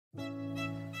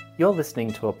You're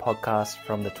listening to a podcast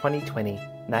from the 2020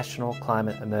 National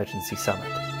Climate Emergency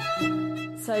Summit.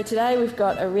 So today we've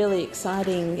got a really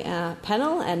exciting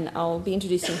panel, and I'll be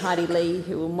introducing Heidi Lee,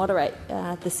 who will moderate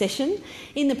the session.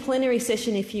 In the plenary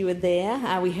session, if you were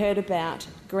there, we heard about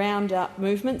ground-up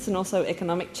movements and also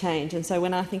economic change. And so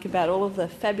when I think about all of the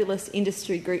fabulous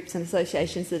industry groups and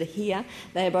associations that are here,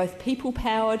 they are both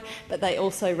people-powered, but they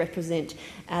also represent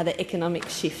the economic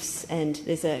shifts. And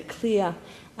there's a clear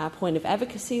point of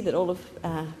advocacy that all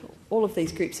of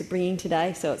these groups are bringing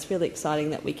today, so it's really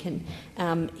exciting that we can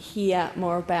hear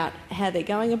more about how they're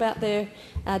going about their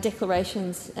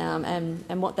declarations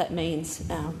and what that means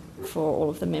for all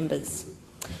of the members.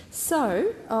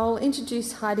 So I'll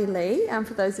introduce Heidi Lee,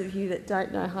 for those of you that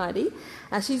don't know Heidi.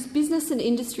 She's Business and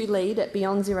Industry Lead at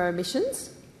Beyond Zero Emissions,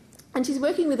 and she's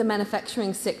working with the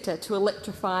manufacturing sector to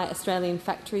electrify Australian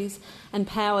factories and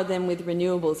power them with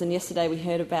renewables. And yesterday we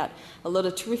heard about a lot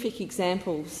of terrific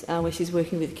examples where she's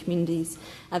working with communities,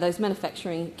 those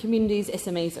manufacturing communities,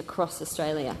 SMEs across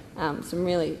Australia. Some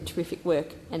really terrific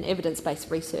work and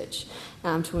evidence-based research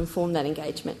to inform that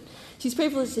engagement. She's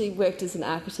previously worked as an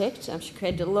architect. She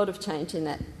created a lot of change in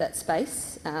that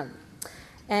space.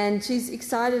 And she's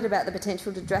excited about the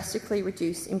potential to drastically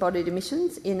reduce embodied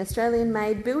emissions in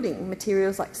Australian-made building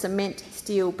materials like cement,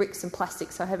 steel, bricks and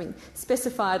plastic. So having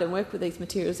specified and worked with these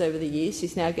materials over the years,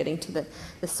 she's now getting to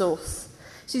the source.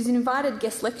 She's an invited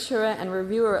guest lecturer and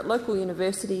reviewer at local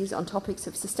universities on topics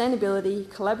of sustainability,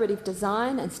 collaborative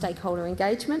design and stakeholder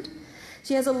engagement.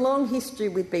 She has a long history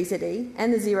with BZE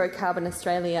and the Zero Carbon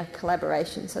Australia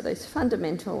collaboration, so those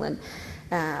fundamental and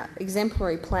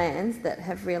exemplary plans that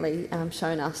have really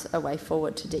shown us a way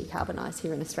forward to decarbonise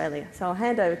here in Australia. So I'll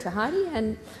hand over to Heidi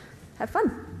and have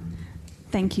fun.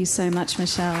 Thank you so much,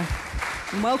 Michelle.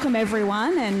 And welcome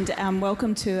everyone, and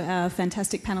welcome to our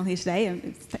fantastic panel here today.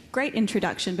 It's a great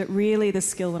introduction, but really the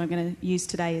skill that I'm going to use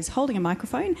today is holding a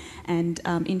microphone and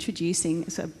introducing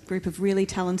a group of really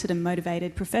talented and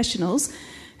motivated professionals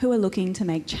who are looking to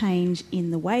make change in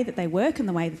the way that they work and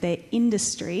the way that their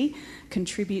industry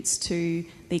contributes to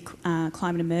the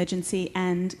climate emergency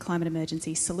and climate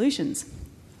emergency solutions.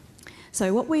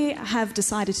 So what we have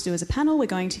decided to do as a panel, we're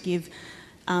going to give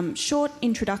short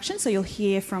introductions, so you'll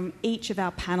hear from each of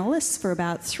our panellists for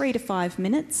about 3 to 5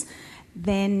 minutes.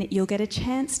 Then you'll get a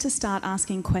chance to start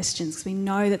asking questions, because we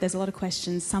know that there's a lot of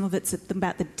questions. Some of it's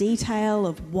about the detail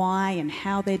of why and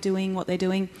how they're doing what they're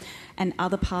doing, and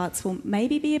other parts will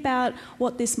maybe be about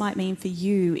what this might mean for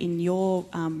you in your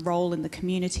role in the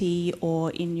community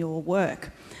or in your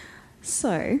work.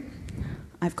 So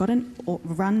I've got a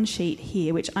run sheet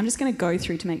here, which I'm just going to go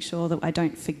through to make sure that I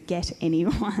don't forget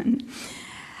anyone.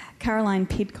 Caroline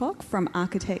Pidcock from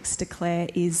Architects Declare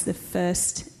is the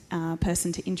first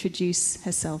person to introduce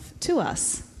herself to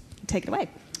us. Take it away.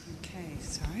 Okay,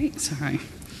 sorry.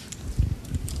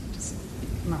 Just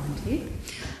a moment here.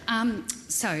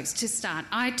 So, to start,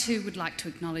 I too would like to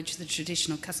acknowledge the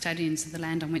traditional custodians of the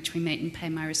land on which we meet and pay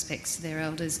my respects to their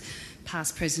elders,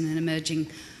 past, present and emerging.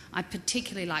 I'd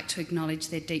particularly like to acknowledge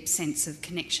their deep sense of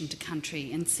connection to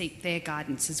country and seek their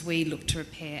guidance as we look to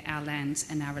repair our lands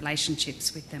and our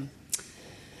relationships with them.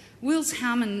 Wills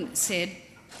Howman said,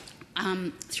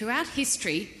 throughout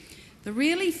history, the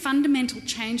really fundamental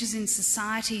changes in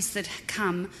societies that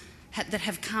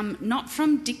have come not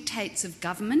from dictates of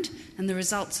government and the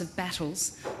results of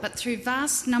battles, but through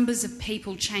vast numbers of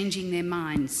people changing their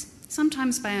minds,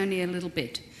 sometimes by only a little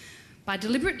bit. By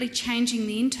deliberately changing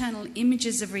the internal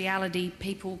images of reality,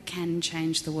 people can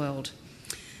change the world.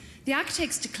 The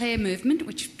Architects Declare movement,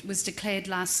 which was declared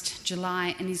last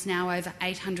July and is now over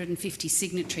 850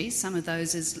 signatories, some of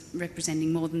those as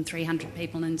representing more than 300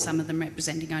 people and some of them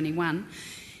representing only one,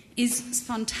 is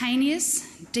spontaneous,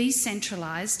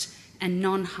 decentralised and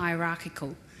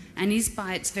non-hierarchical, and is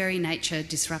by its very nature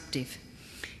disruptive.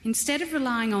 Instead of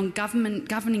relying on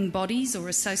governing bodies or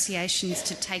associations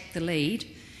to take the lead,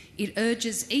 it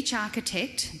urges each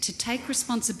architect to take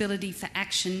responsibility for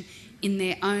action in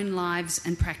their own lives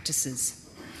and practices.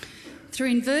 Through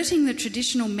inverting the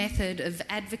traditional method of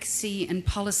advocacy and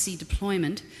policy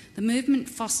deployment, the movement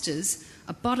fosters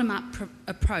a bottom-up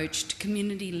approach to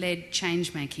community-led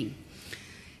change-making.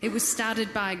 It was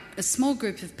started by a small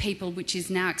group of people which is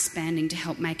now expanding to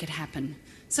help make it happen.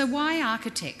 So why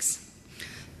architects?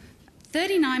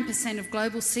 39% of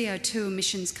global CO2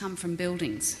 emissions come from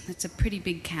buildings. That's a pretty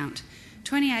big count.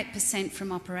 28%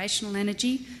 from operational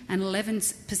energy and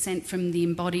 11% from the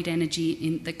embodied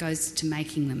energy that goes to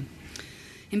making them.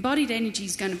 Embodied energy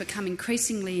is going to become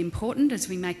increasingly important as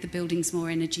we make the buildings more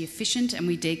energy efficient and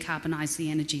we decarbonise the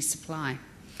energy supply.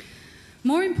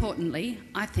 More importantly,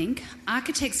 I think,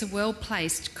 architects are well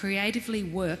placed to creatively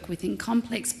work within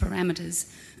complex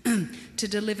parameters to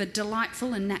deliver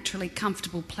delightful and naturally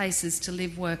comfortable places to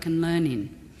live, work and learn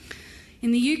in. In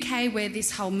the UK, where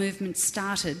this whole movement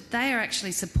started, they are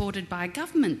actually supported by a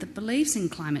government that believes in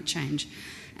climate change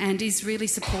and is really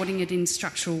supporting it in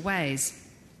structural ways.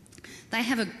 They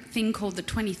have a thing called the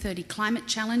 2030 Climate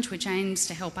Challenge, which aims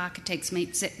to help architects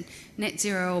meet net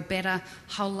zero or better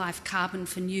whole life carbon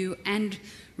for new and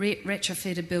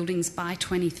retrofitted buildings by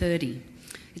 2030.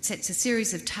 It sets a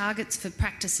series of targets for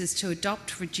practices to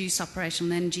adopt, reduce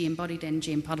operational energy, embodied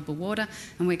energy and potable water,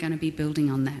 and we're going to be building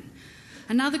on that.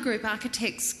 Another group,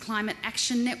 Architects Climate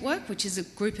Action Network, which is a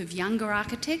group of younger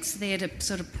architects there to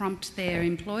sort of prompt their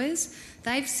employers,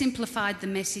 they've simplified the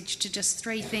message to just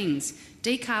 3 things: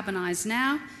 decarbonise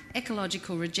now,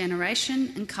 ecological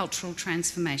regeneration and cultural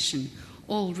transformation.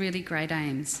 All really great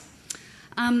aims.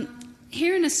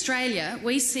 Here in Australia,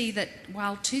 we see that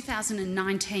while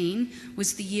 2019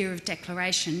 was the year of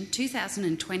declaration,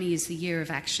 2020 is the year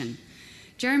of action.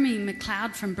 Jeremy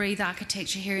McLeod from Breathe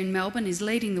Architecture here in Melbourne is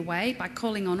leading the way by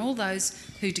calling on all those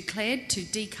who declared to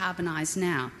decarbonise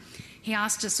now. He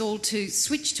asked us all to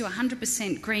switch to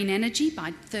 100% green energy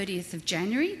by 30th of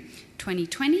January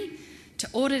 2020, to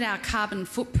audit our carbon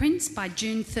footprints by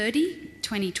June 30,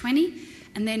 2020,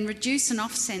 and then reduce and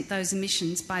offset those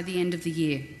emissions by the end of the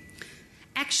year.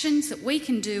 Actions that we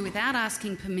can do without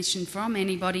asking permission from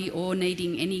anybody or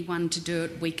needing anyone to do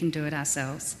it, we can do it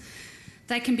ourselves.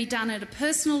 They can be done at a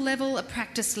personal level, a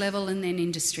practice level and then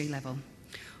industry level.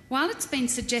 While it's been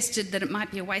suggested that it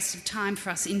might be a waste of time for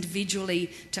us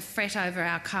individually to fret over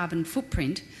our carbon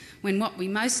footprint, when what we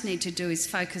most need to do is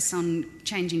focus on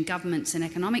changing governments and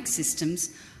economic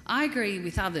systems, I agree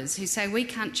with others who say we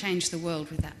can't change the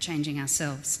world without changing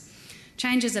ourselves.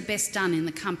 Changes are best done in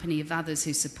the company of others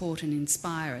who support and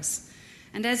inspire us.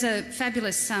 And as a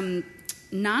fabulous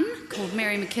nun called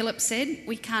Mary MacKillop said,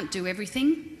 we can't do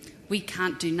everything, we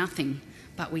can't do nothing,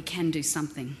 but we can do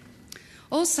something.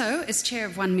 Also, as chair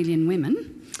of 1 Million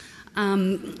Women,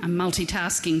 I'm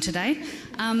multitasking today,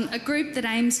 a group that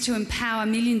aims to empower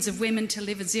millions of women to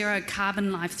live a zero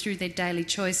carbon life through their daily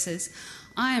choices,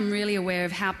 I am really aware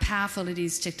of how powerful it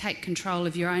is to take control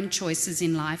of your own choices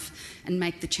in life and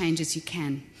make the changes you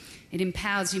can. It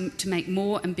empowers you to make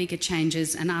more and bigger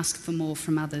changes and ask for more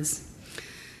from others.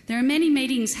 There are many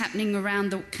meetings happening around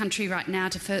the country right now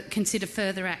to consider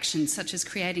further actions, such as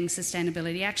creating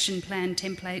sustainability action plan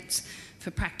templates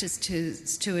for practice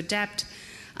to adapt,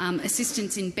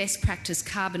 assistance in best practice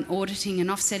carbon auditing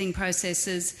and offsetting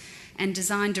processes, and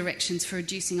design directions for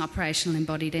reducing operational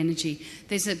embodied energy.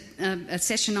 There's a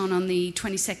session on the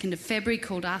 22nd of February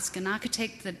called Ask an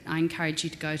Architect that I encourage you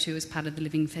to go to as part of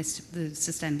the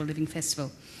Sustainable Living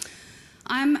Festival.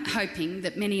 I'm hoping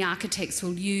that many architects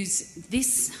will use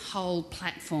this whole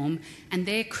platform and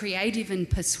their creative and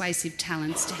persuasive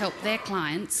talents to help their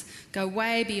clients go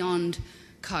way beyond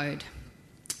code,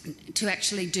 to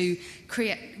actually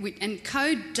and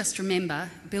code, just remember,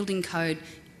 building code,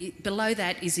 below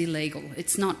that is illegal.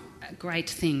 It's not a great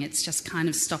thing, it's just kind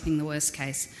of stopping the worst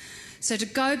case. So to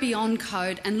go beyond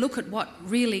code and look at what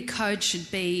really code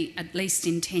should be, at least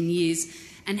in 10 years,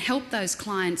 and help those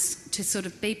clients to sort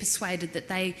of be persuaded that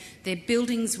their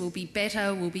buildings will be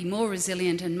better, will be more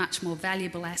resilient and much more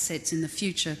valuable assets in the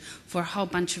future for a whole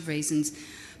bunch of reasons.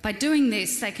 By doing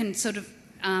this, they can sort of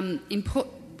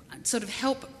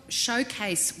help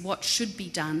showcase what should be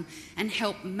done and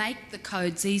help make the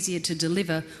codes easier to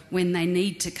deliver when they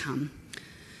need to come.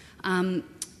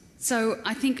 So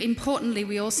I think importantly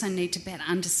we also need to better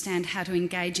understand how to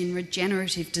engage in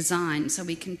regenerative design so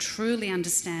we can truly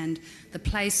understand the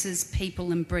places,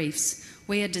 people and briefs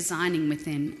we are designing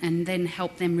within and then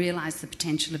help them realise the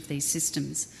potential of these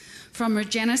systems. From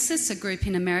Regenesis, a group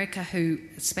in America who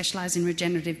specialise in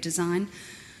regenerative design,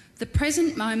 the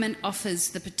present moment offers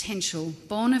the potential,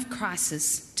 born of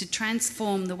crisis, to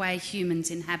transform the way humans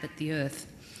inhabit the earth.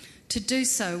 To do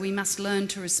so, we must learn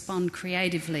to respond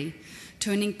creatively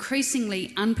to an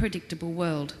increasingly unpredictable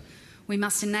world. We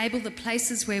must enable the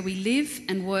places where we live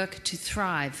and work to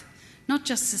thrive, not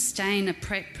just sustain a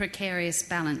precarious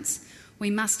balance. We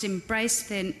must embrace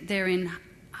their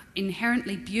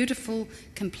inherently beautiful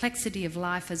complexity of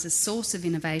life as a source of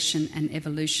innovation and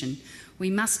evolution. We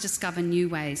must discover new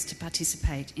ways to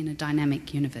participate in a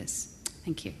dynamic universe.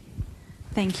 Thank you.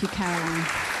 Thank you, Caroline.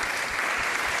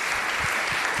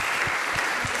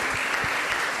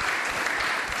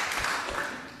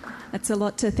 That's a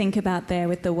lot to think about there,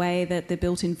 with the way that the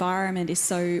built environment is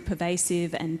so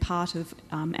pervasive and part of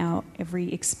our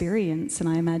every experience. And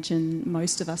I imagine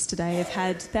most of us today have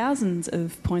had thousands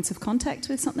of points of contact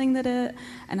with something that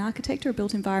an architect or a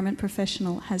built environment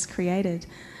professional has created.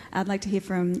 I'd like to hear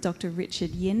from Dr.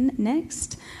 Richard Yin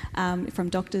next, from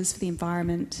Doctors for the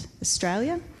Environment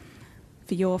Australia,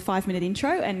 for your 5-minute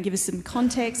intro and give us some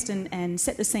context and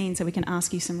set the scene so we can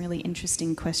ask you some really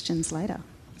interesting questions later.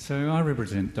 So I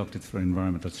represent Doctors for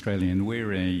Environment Australia, and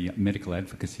we're a medical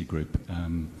advocacy group,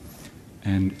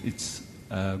 and it's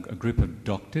a group of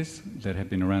doctors that have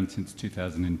been around since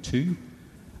 2002,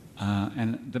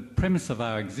 and the premise of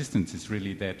our existence is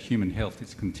really that human health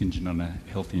is contingent on a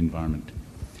healthy environment.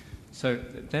 So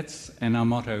and our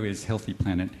motto is healthy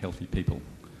planet, healthy people.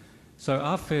 So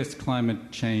our first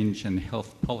climate change and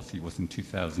health policy was in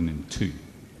 2002.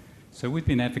 So we've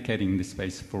been advocating this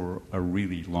space for a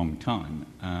really long time,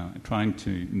 trying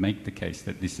to make the case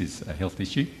that this is a health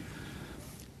issue.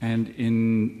 And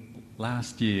in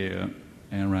last year,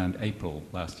 around April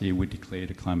last year, we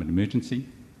declared a climate emergency.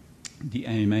 The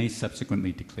AMA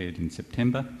subsequently declared in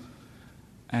September.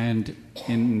 And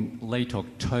in late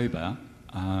October,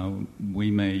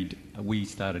 we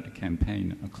started a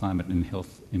campaign, a climate and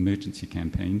health emergency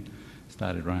campaign,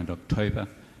 started around October.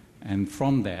 And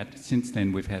from that, since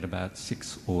then, we've had about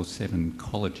 6 or 7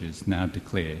 colleges now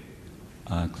declare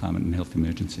climate and health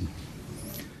emergency.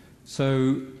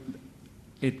 So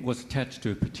it was attached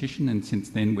to a petition, and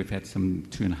since then we've had some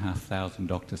 2,500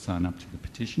 doctors sign up to the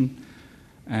petition.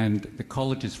 And the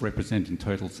colleges represent in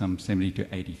total some 70,000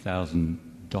 to 80,000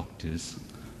 doctors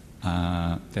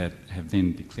that have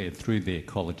then declared through their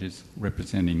colleges,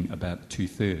 representing about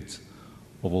 2/3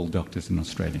 of all doctors in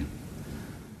Australia.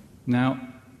 Now,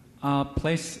 our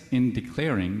place in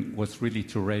declaring was really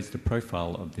to raise the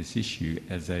profile of this issue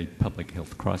as a public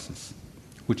health crisis,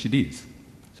 which it is.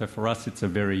 So for us, it's a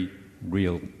very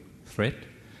real threat,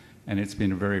 and it's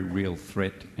been a very real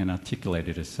threat and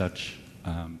articulated as such,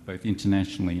 both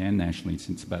internationally and nationally,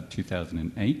 since about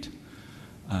 2008,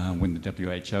 when the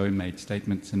WHO made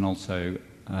statements, and also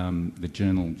the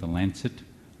journal The Lancet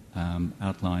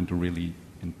outlined a really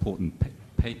important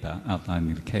paper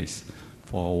outlining the case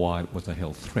for why it was a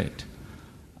health threat.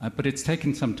 But it's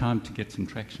taken some time to get some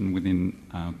traction within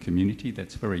our community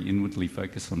that's very inwardly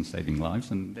focused on saving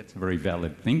lives, and that's a very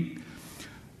valid thing.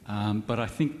 But I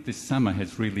think this summer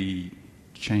has really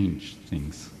changed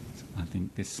things. I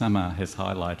think this summer has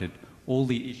highlighted all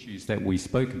the issues that we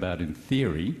spoke about in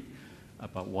theory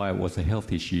about why it was a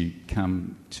health issue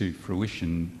come to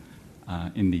fruition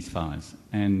in these fires.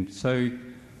 And so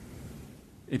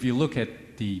if you look at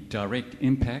the direct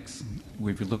impacts,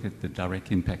 if you look at the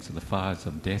direct impacts of the fires,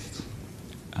 of deaths,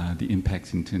 the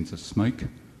impacts in terms of smoke,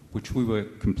 which we were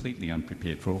completely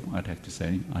unprepared for, I'd have to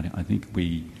say. I think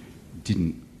we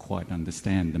didn't quite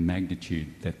understand the magnitude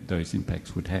that those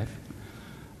impacts would have.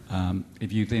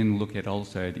 If you then look at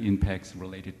also the impacts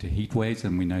related to heat waves,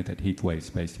 and we know that heat waves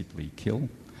basically kill.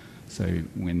 So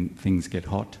when things get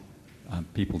hot,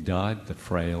 people die, the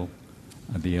frail,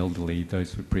 the elderly,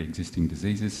 those with pre-existing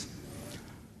diseases.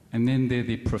 And then there are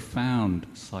the profound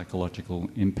psychological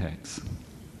impacts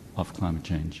of climate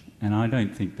change, and I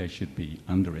don't think they should be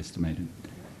underestimated.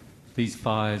 These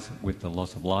fires, with the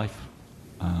loss of life,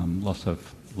 loss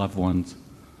of loved ones,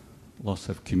 loss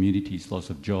of communities, loss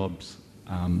of jobs,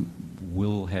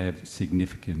 will have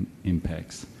significant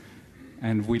impacts.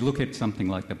 And we look at something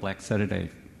like the Black Saturday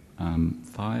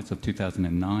fires of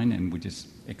 2009, and we just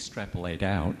extrapolate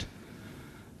out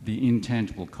the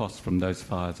intangible costs from those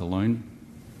fires alone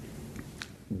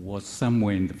was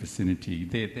somewhere in the vicinity.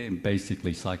 They're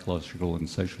basically psychological and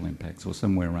social impacts, or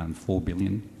somewhere around 4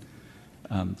 billion.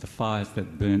 The fires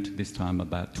that burnt this time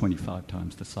about 25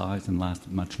 times the size and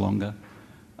lasted much longer.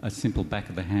 A simple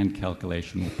back-of-the-hand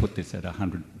calculation will put this at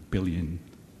 $100 billion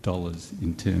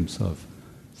in terms of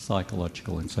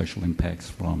psychological and social impacts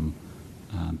from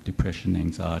depression,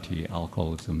 anxiety,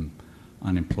 alcoholism,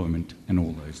 unemployment, and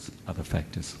all those other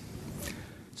factors.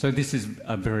 So this is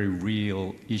a very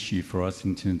real issue for us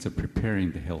in terms of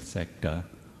preparing the health sector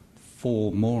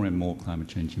for more and more climate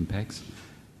change impacts,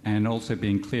 and also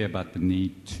being clear about the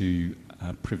need to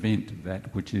prevent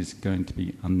that which is going to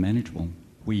be unmanageable.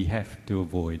 We have to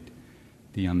avoid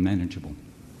the unmanageable.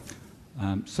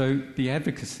 So the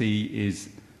advocacy is,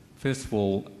 first of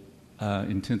all,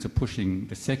 in terms of pushing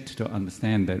the sector to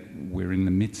understand that we're in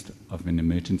the midst of an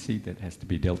emergency that has to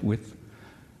be dealt with,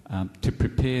 to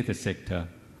prepare the sector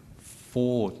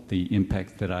for the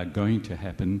impacts that are going to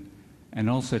happen, and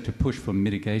also to push for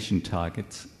mitigation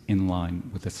targets in line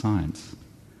with the science.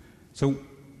 So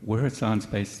we're a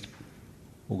science-based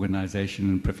organisation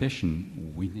and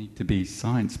profession. We need to be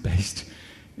science-based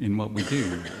in what we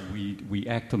do. We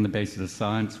act on the basis of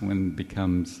science when it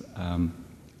becomes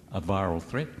a viral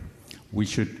threat. We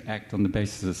should act on the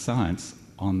basis of science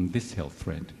on this health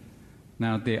threat.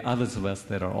 Now, there are others of us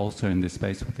that are also in this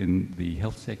space within the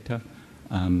health sector.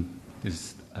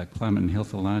 There's a Climate and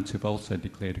Health Alliance who've also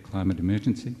declared a climate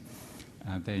emergency.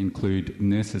 They include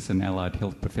nurses and allied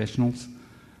health professionals,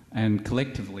 and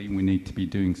collectively we need to be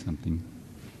doing something.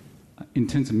 In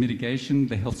terms of mitigation,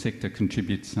 the health sector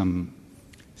contributes some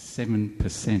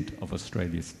 7% of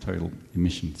Australia's total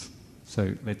emissions.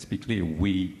 So let's be clear,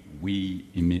 we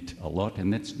emit a lot,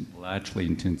 and that's largely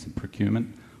in terms of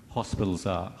procurement. Hospitals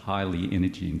are highly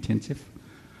energy intensive,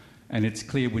 and it's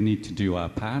clear we need to do our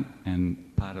part,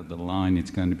 and part of the line is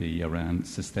going to be around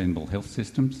sustainable health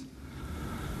systems.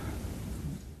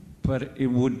 But it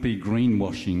would be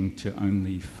greenwashing to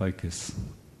only focus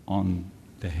on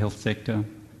the health sector,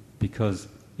 because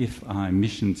if our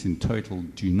emissions in total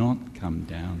do not come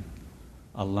down,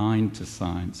 aligned to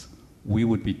science, we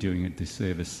would be doing a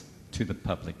disservice to the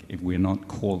public if we're not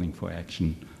calling for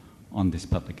action on this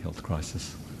public health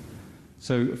crisis.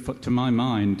 So to my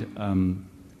mind,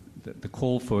 the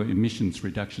call for emissions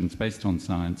reductions based on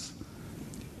science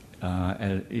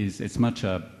is as much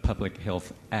a public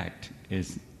health act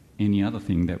as any other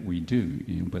thing that we do,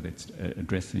 whether it's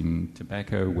addressing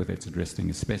tobacco, whether it's addressing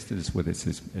asbestos, whether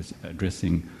it's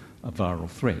addressing a viral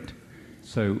threat.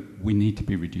 So we need to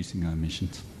be reducing our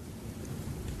emissions.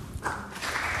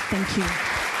 Thank you.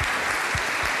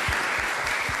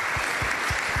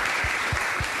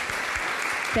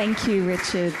 Thank you,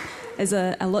 Richard. There's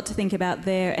a lot to think about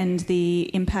there, and the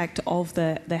impact of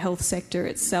the health sector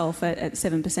itself at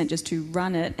 7% just to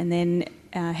run it, and then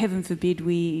heaven forbid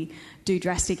we do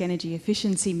drastic energy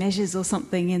efficiency measures or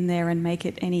something in there and make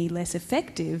it any less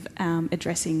effective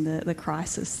addressing the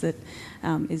crisis that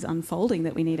is unfolding,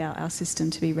 that we need our system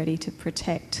to be ready to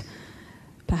protect.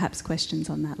 Perhaps questions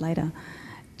on that later.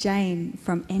 Jane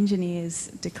from Engineers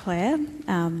Declare,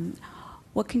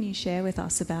 what can you share with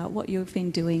us about what you've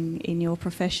been doing in your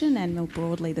profession and more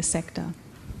broadly the sector?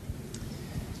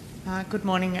 Good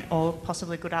morning, or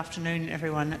possibly good afternoon,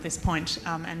 everyone, at this point.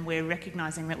 And we're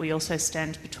recognising that we also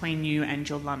stand between you and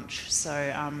your lunch,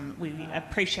 so we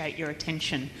appreciate your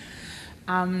attention.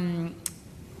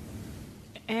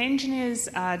 Engineers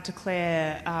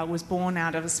Declare was born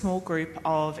out of a small group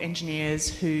of engineers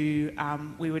who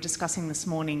we were discussing this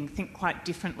morning think quite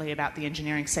differently about the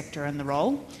engineering sector and the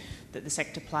role that the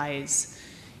sector plays.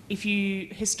 If you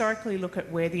historically look at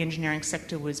where the engineering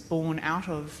sector was born out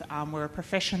of, we're a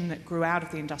profession that grew out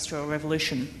of the Industrial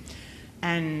Revolution,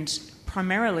 and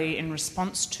primarily in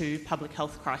response to public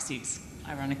health crises,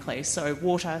 ironically. So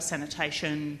water,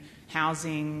 sanitation,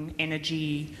 housing,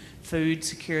 energy, food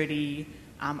security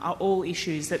are all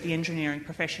issues that the engineering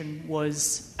profession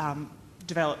was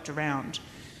developed around.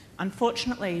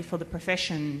 Unfortunately for the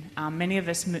profession, many of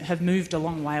us have moved a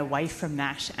long way away from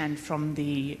that and from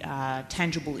the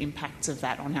tangible impacts of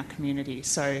that on our community.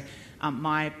 So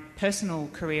my personal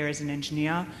career as an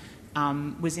engineer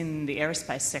was in the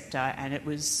aerospace sector, and it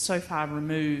was so far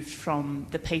removed from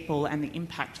the people and the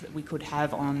impact that we could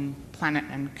have on planet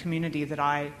and community that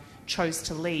I chose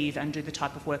to leave and do the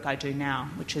type of work I do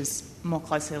now, which is more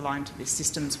closely aligned to this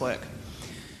systems work.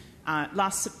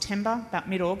 Last September, about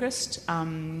mid-August,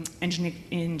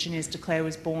 Engineers Declare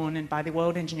was born, and by the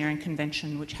World Engineering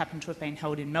Convention, which happened to have been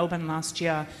held in Melbourne last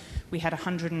year, we had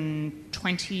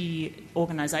 120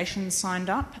 organisations signed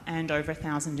up and over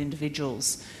 1,000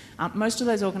 individuals. Most of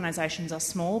those organisations are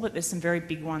small, but there's some very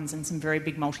big ones and some very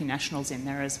big multinationals in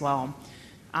there as well.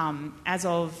 As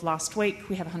of last week,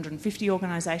 we have 150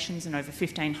 organisations and over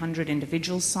 1,500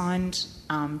 individuals signed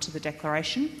to the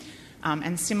declaration.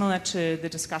 And similar to the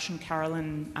discussion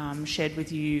Carolyn shared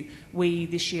with you, we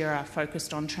this year are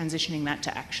focused on transitioning that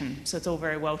to action. So it's all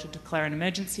very well to declare an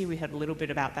emergency. We heard a little bit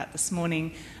about that this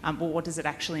morning. But what does it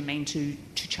actually mean to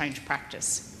change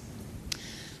practice?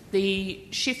 The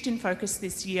shift in focus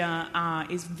this year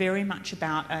is very much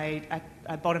about a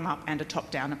bottom-up and a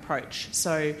top-down approach.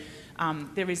 So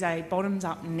there is a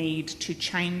bottoms-up need to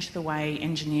change the way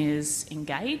engineers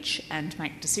engage and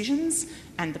make decisions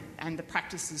and the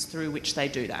practices through which they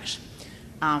do that.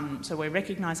 So we're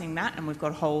recognising that, and we've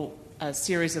got a whole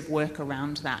series of work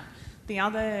around that. The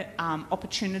other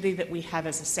opportunity that we have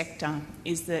as a sector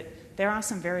is that there are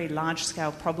some very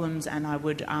large-scale problems, and I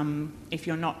would, if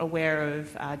you're not aware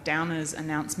of Downer's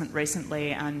announcement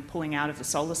recently and pulling out of the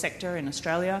solar sector in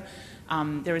Australia,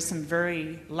 there are some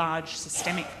very large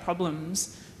systemic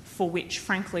problems for which,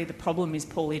 frankly, the problem is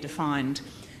poorly defined.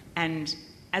 And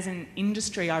as an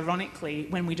industry, ironically,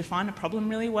 when we define a problem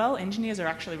really well, engineers are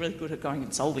actually really good at going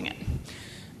and solving it.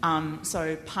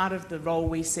 So part of the role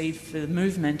we see for the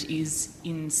movement is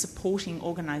in supporting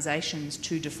organisations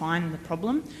to define the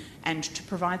problem and to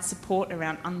provide support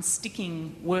around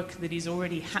unsticking work that is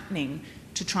already happening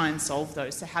to try and solve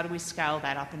those. So how do we scale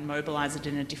that up and mobilise it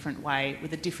in a different way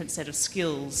with a different set of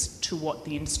skills to what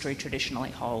the industry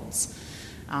traditionally holds?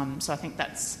 So I think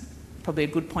that's probably a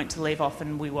good point to leave off,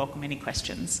 and we welcome any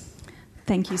questions.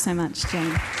 Thank you so much,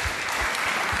 Jane.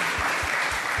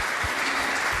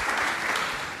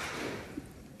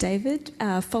 David,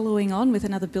 following on with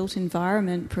another built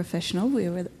environment professional, we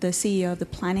were the CEO of the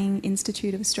Planning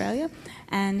Institute of Australia,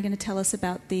 and going to tell us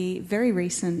about the very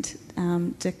recent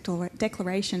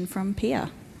declaration from PIA.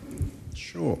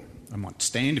 Sure. I might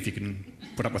stand if you can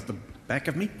put up with the back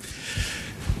of me.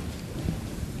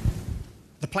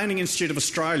 The Planning Institute of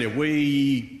Australia,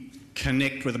 we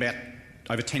connect with about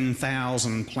over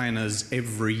 10,000 planners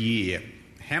every year.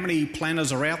 How many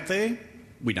planners are out there?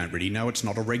 We don't really know. It's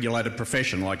not a regulated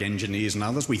profession like engineers and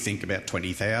others. We think about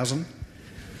 20,000.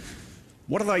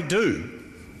 What do they do?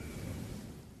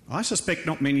 I suspect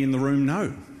not many in the room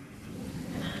know.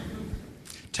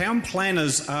 Town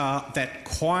planners are that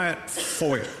quiet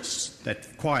force that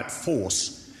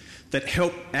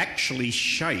help actually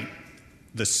shape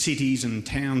the cities and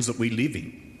towns that we live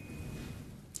in.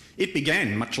 It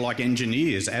began, much like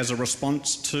engineers, as a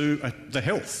response to the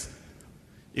health.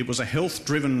 It was a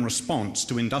health-driven response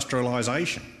to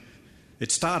industrialisation.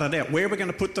 It started out, where are we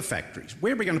going to put the factories?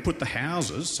 Where are we going to put the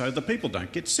houses so the people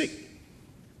don't get sick?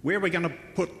 Where are we going to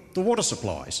put the water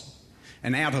supplies?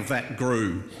 And out of that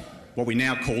grew what we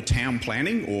now call town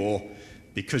planning, or,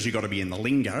 because you've got to be in the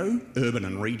lingo, urban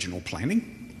and regional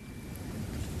planning.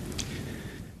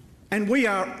 And we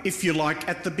are, if you like,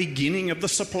 at the beginning of the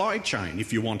supply chain,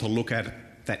 if you want to look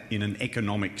at that in an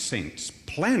economic sense.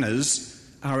 Planners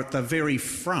are at the very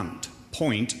front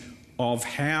point of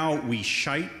how we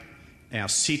shape our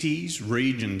cities,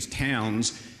 regions,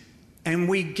 towns, and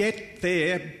we get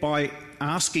there by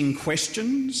asking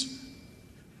questions,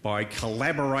 by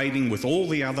collaborating with all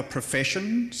the other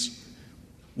professions,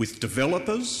 with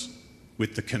developers,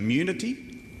 with the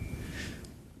community.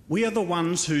 We are the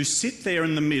ones who sit there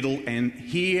in the middle and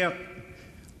hear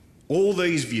all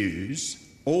these views,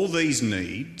 all these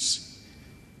needs,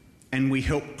 and we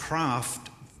help craft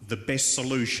the best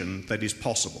solution that is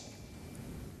possible.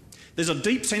 There's a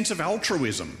deep sense of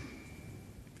altruism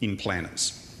in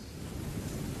planners.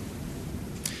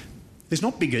 There's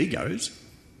not big egos,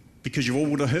 because you all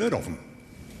would have heard of them.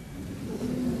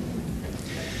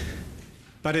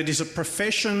 But it is a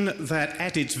profession that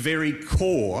at its very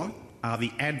core are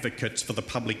the advocates for the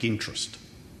public interest.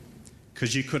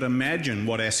 Because you could imagine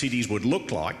what our cities would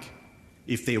look like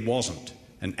if there wasn't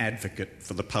an advocate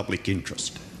for the public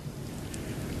interest.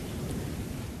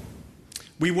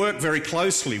 We work very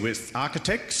closely with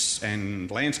architects and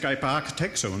landscape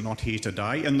architects who are not here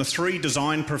today, and the three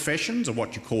design professions are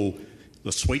what you call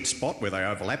the sweet spot where they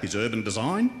overlap is urban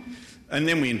design, and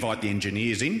then we invite the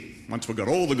engineers in. Once we've got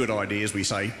all the good ideas, we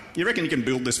say, you reckon you can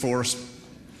build this for us?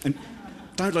 And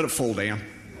don't let it fall down.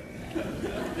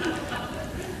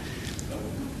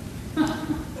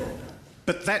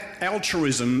 But that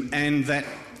altruism and that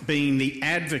being the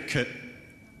advocate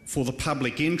for the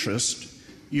public interest,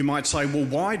 you might say, well,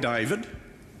 why, David,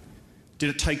 did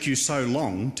it take you so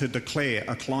long to declare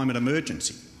a climate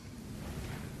emergency?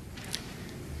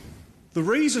 The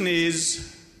reason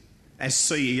is, as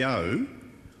CEO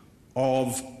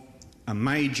of a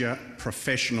major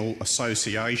professional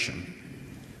association,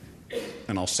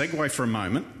 and I'll segue for a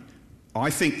moment, I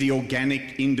think the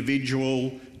organic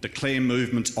individual declare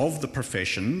movements of the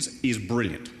professions is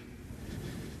brilliant.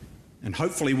 And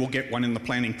hopefully we'll get one in the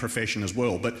planning profession as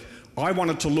well. But I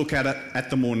wanted to look at it at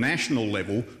the more national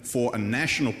level for a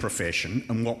national profession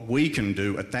and what we can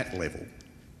do at that level,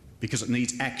 because it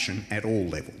needs action at all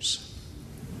levels.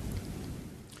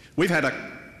 We've had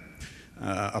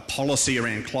a policy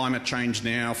around climate change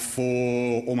now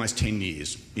for almost 10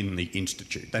 years in the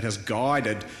Institute. That has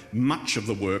guided much of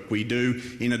the work we do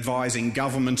in advising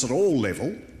governments at all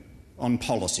level on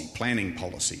policy, planning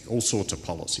policy, all sorts of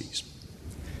policies.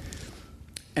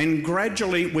 And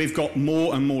gradually we've got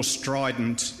more and more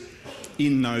strident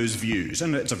in those views.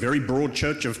 And it's a very broad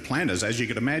church of planners, as you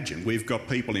could imagine. We've got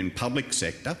people in public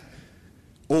sector,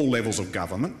 all levels of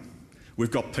government.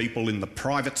 We've got people in the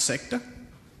private sector,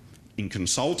 in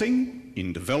consulting,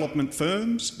 in development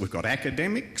firms. We've got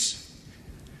academics.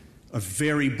 A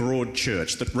very broad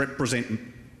church that represent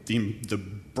the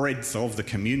breadth of the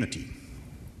community.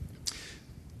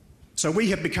 So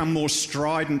we have become more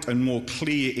strident and more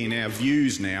clear in our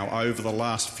views now over the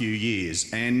last few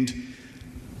years. And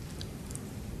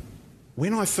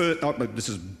when I first... this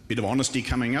is a bit of honesty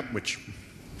coming up, which...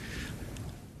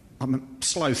 I'm a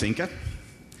slow thinker.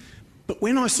 But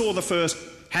when I saw the first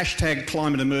hashtag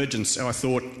climate emergency, I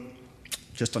thought,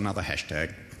 just another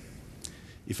hashtag.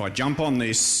 If I jump on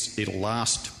this, it'll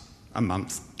last a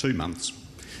month, 2 months.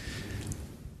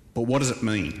 But what does it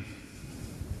mean?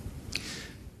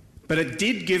 But it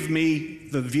did give me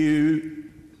the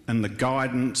view and the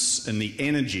guidance and the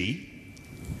energy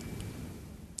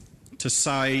to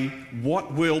say,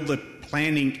 what will the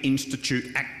Planning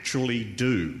Institute actually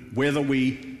do? Whether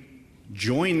we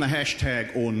join the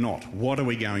hashtag or not, what are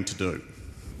we going to do?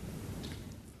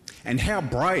 And how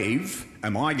brave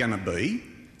am I going to be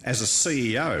as a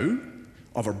CEO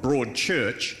of a broad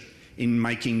church in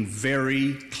making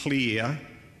very clear,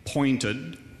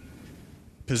 pointed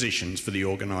positions for the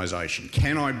organisation?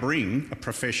 Can I bring a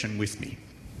profession with me?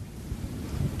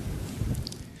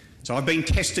 So I've been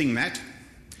testing that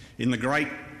in the great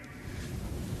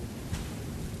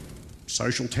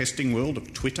social testing world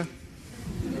of Twitter.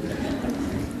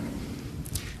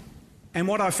 And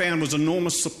what I found was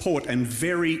enormous support and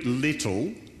very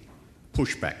little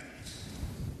pushback.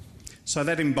 So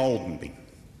that emboldened me.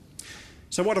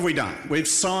 So what have we done? We've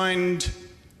signed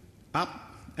up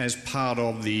as part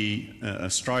of the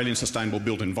Australian Sustainable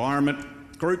Built Environment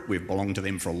Group. We've belonged to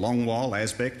them for a long while,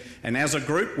 ASBEC. And as a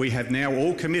group, we have now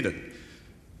all committed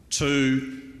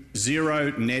to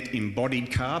zero net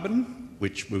embodied carbon,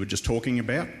 which we were just talking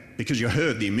about, because you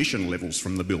heard the emission levels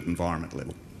from the built environment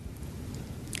level.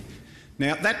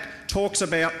 Now, that talks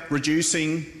about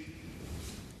reducing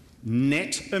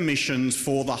net emissions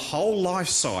for the whole life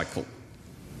cycle,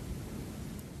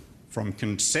 from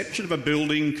conception of a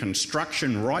building,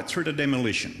 construction, right through to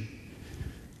demolition,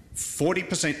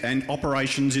 40%, and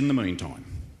operations in the meantime.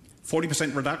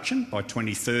 40% reduction by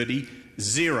 2030,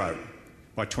 zero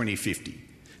by 2050.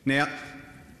 Now,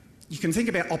 you can think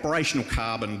about operational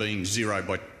carbon being zero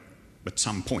at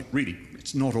some point. Really,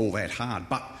 it's not all that hard.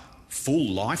 But full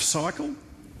life cycle,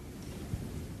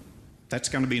 that's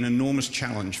going to be an enormous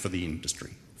challenge for the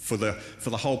industry, for the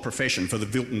whole profession, for the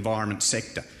built environment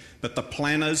sector. But the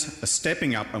planners are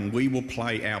stepping up, and we will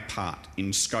play our part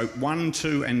in scope 1,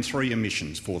 2 and 3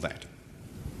 emissions for that.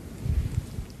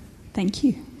 Thank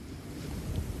you.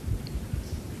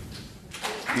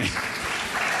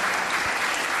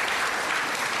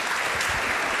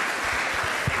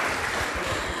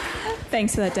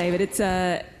 Thanks for that, David. It's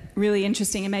really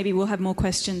interesting, and maybe we'll have more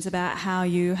questions about how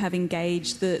you have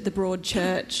engaged the broad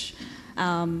church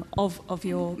of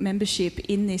your membership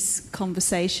in this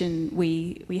conversation.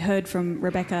 We heard from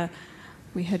Rebecca.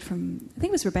 I think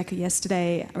it was Rebecca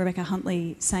yesterday, Rebecca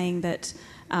Huntley, saying that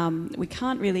we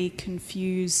can't really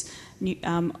confuse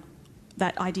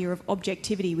that idea of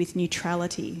objectivity with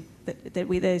neutrality. That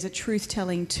there's a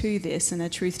truth-telling to this, and a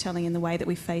truth-telling in the way that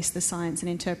we face the science and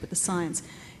interpret the science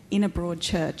in a broad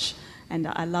church. And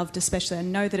I loved especially, I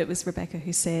know that it was Rebecca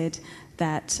who said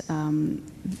that,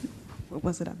 what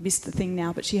was it, I've missed the thing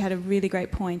now, but she had a really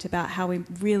great point about how we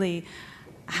really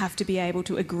have to be able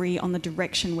to agree on the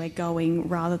direction we're going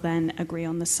rather than agree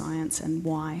on the science and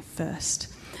why first.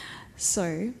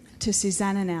 So, to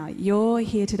Susanna now. You're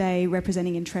here today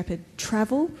representing Intrepid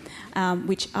Travel,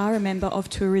 which are a member of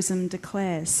Tourism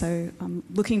Declares. So I'm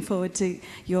looking forward to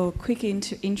your quick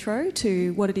intro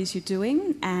to what it is you're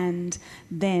doing, and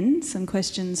then some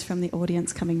questions from the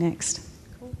audience coming next.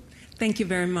 Cool. Thank you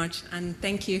very much, and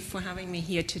thank you for having me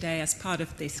here today as part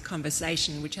of this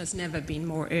conversation, which has never been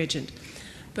more urgent.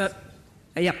 But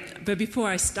before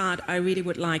I start, I really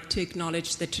would like to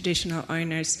acknowledge the traditional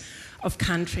owners of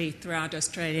country throughout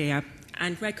Australia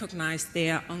and recognise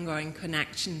their ongoing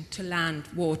connection to land,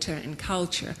 water and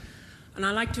culture. And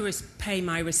I'd like to pay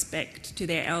my respect to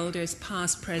their elders,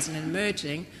 past, present and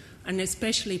emerging, and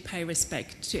especially pay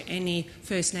respect to any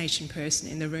First Nation person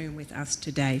in the room with us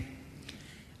today.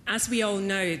 As we all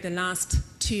know, the last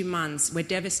 2 months were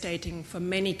devastating for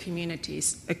many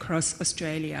communities across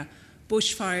Australia.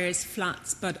 Bushfires,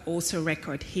 floods, but also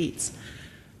record heats.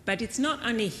 But it's not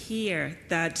only here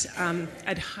that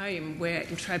at home where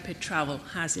Intrepid Travel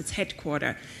has its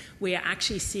headquarters, we are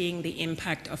actually seeing the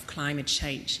impact of climate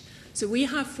change. So we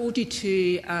have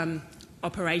 42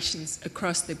 operations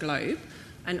across the globe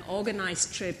and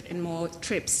organised trips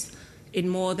in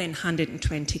more than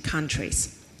 120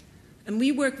 countries. And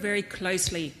we work very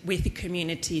closely with the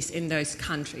communities in those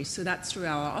countries. So that's through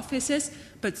our offices,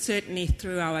 but certainly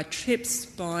through our trips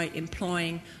by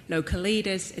employing local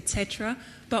leaders, etc.,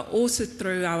 but also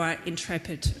through our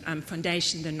Intrepid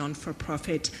Foundation, the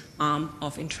non-for-profit arm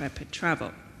of Intrepid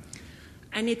Travel.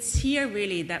 And it's here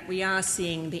really that we are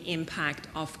seeing the impact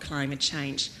of climate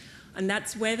change. And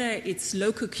that's whether it's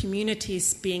local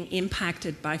communities being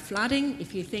impacted by flooding,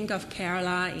 if you think of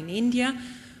Kerala in India,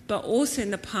 but also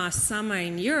in the past summer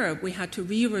in Europe, we had to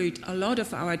reroute a lot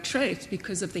of our trips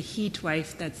because of the heat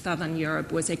wave that southern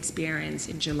Europe was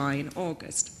experiencing in July and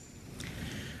August.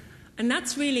 And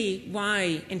that's really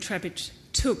why Intrepid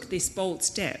took this bold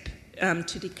step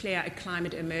to declare a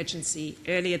climate emergency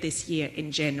earlier this year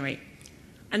in January.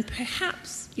 And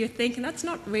perhaps you're thinking, that's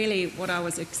not really what I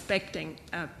was expecting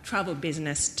a travel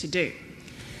business to do.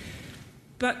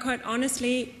 But quite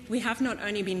honestly, we have not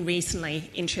only been recently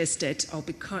interested or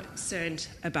been concerned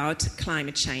about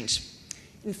climate change.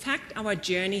 In fact, our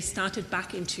journey started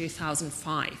back in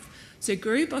 2005. So a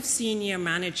group of senior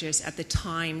managers at the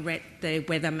time read The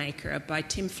Weathermaker by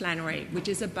Tim Flannery, which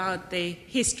is about the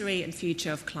history and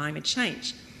future of climate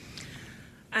change.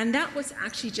 And that was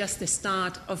actually just the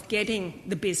start of getting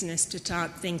the business to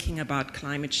start thinking about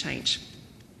climate change.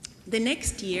 The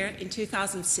next year, in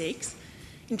 2006,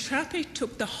 Intrepid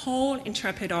took the whole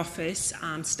Intrepid office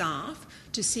staff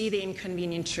to see The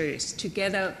Inconvenient Truth,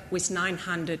 together with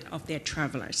 900 of their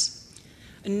travellers.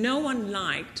 And no one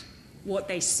liked what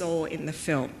they saw in the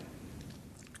film.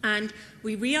 And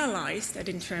we realised at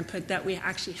Intrepid that we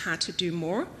actually had to do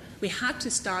more. We had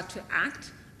to start to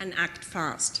act, and act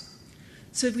fast.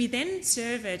 So we then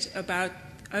surveyed about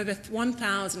over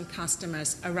 1,000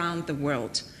 customers around the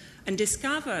world and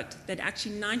discovered that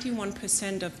actually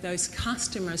 91% of those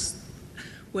customers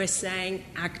were saying,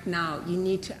 act now, you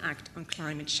need to act on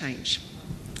climate change.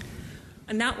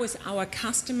 And that was our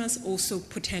customers, also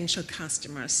potential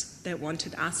customers that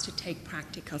wanted us to take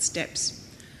practical steps.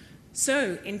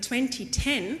 So in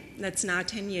 2010, that's now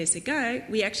 10 years ago,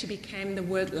 we actually became the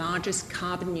world's largest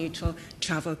carbon neutral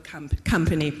travel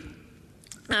company.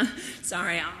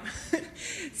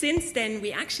 Since then,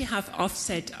 we actually have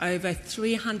offset over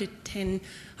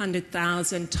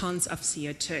 310,000 tonnes of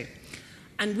CO2.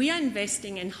 And we are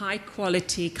investing in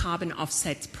high-quality carbon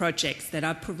offset projects that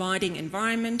are providing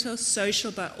environmental,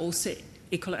 social, but also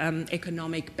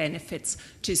economic benefits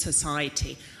to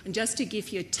society. And just to give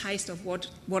you a taste of what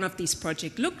one of these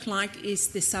projects look like is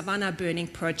the Savannah Burning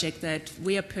project that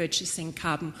we are purchasing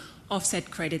carbon offset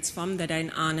credits from that are in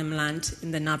Arnhem Land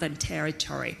in the Northern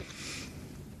Territory.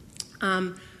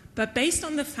 But based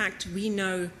on the fact we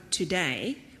know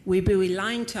today, we'll be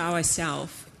relying to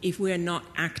ourselves if we are not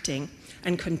acting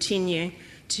and continue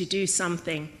to do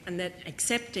something and that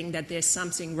accepting that there's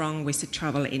something wrong with the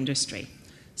travel industry.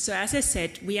 So as I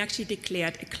said, we actually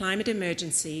declared a climate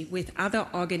emergency with other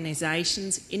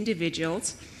organisations,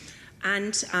 individuals,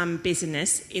 and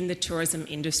business in the tourism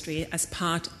industry as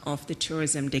part of the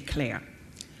Tourism Declare.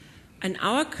 And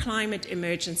our climate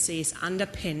emergency is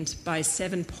underpinned by a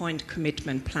 7-point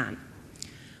commitment plan.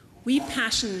 We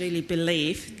passionately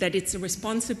believe that it's a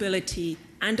responsibility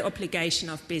and obligation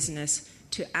of business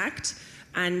to act,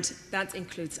 and that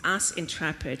includes us,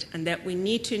 Intrepid, and that we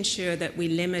need to ensure that we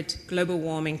limit global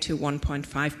warming to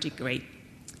 1.5 degrees.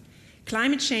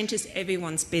 Climate change is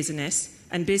everyone's business,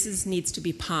 and business needs to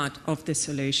be part of the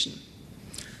solution.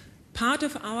 Part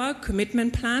of our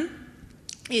commitment plan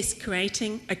is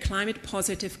creating a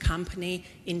climate-positive company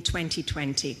in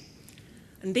 2020.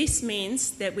 And this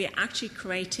means that we're actually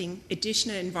creating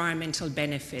additional environmental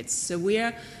benefits. So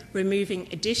we're removing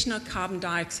additional carbon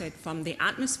dioxide from the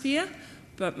atmosphere,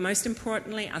 but most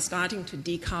importantly are starting to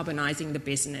decarbonising the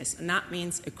business. And that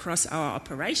means across our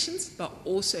operations, but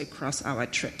also across our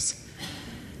trips.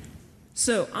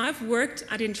 So I've worked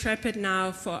at Intrepid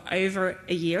now for over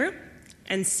a year,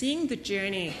 and seeing the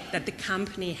journey that the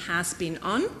company has been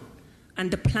on and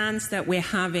the plans that we're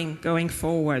having going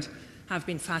forward have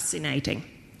been fascinating.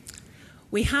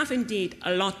 We have indeed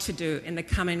a lot to do in the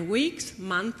coming weeks,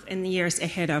 months, and years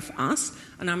ahead of us,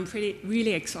 and I'm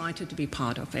really excited to be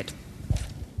part of it.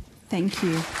 Thank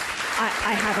you.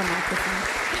 I have a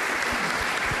microphone.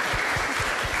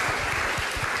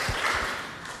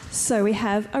 So we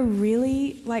have a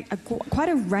really, quite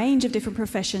a range of different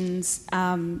professions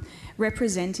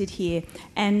represented here.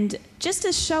 And just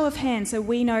a show of hands, so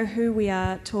we know who we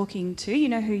are talking to, you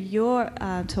know who you're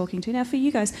talking to. Now for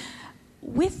you guys,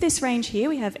 with this range here,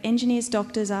 we have engineers,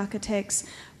 doctors, architects,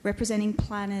 representing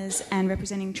planners and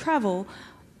representing travel.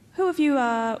 Who of you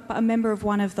are a member of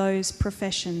one of those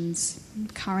professions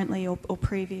currently or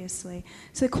previously?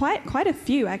 So quite a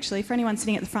few, actually, for anyone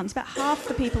sitting at the front. It's about half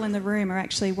the people in the room are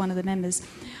actually one of the members.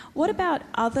 What about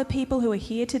other people who are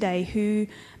here today who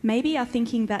maybe are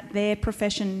thinking that their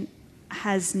profession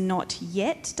has not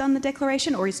yet done the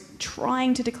declaration or is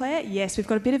trying to declare? Yes, we've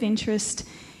got a bit of interest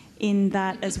in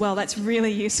that as well. That's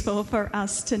really useful for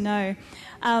us to know.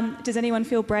 Does anyone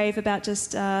feel brave about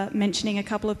just mentioning a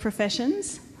couple of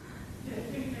professions?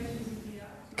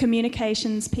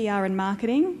 Communications, PR and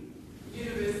marketing.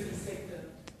 University sector.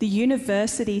 The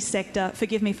university sector.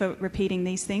 Forgive me for repeating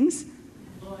these things.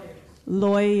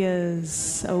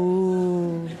 Lawyers.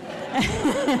 Oh.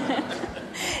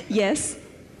 Yes.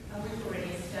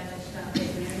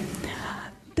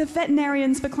 The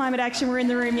veterinarians for climate action were in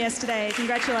the room yesterday.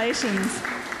 Congratulations.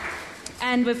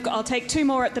 And I'll take two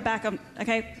more at the back.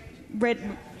 Okay.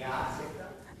 Red.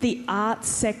 The arts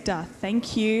sector.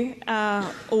 Thank you.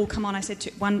 Oh, come on, I said two.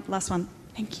 One, last one.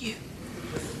 Thank you.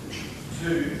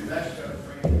 Two, that's got a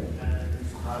friend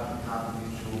who's part of the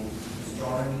Artificial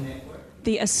Astronomy Network.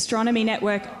 The Astronomy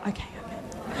Network. Okay.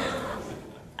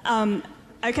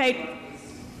 Okay.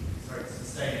 Sorry,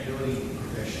 sustainability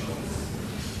professionals.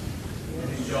 And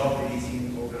his job is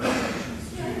in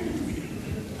organisations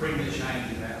to bring the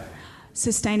change about.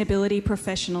 Sustainability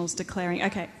professionals declaring.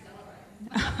 Okay.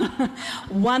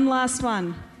 One last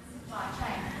one. Supply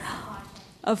chain.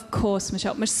 Of course,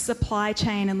 Michelle. Supply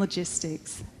chain and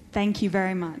logistics. Thank you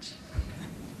very much.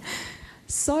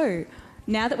 So,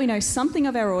 now that we know something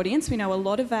of our audience, we know a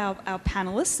lot of our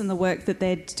panellists and the work that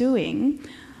they're doing,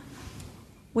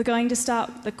 we're going to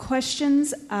start. The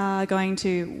questions are going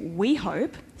to, we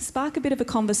hope, spark a bit of a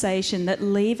conversation that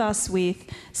leave us with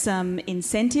some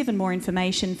incentive and more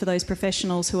information for those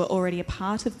professionals who are already a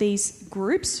part of these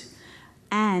groups,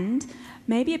 and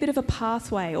maybe a bit of a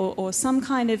pathway or some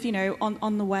kind of,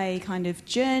 on the way kind of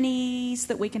journeys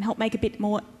that we can help make a bit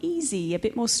more easy, a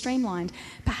bit more streamlined,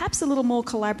 perhaps a little more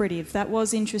collaborative. That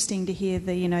was interesting to hear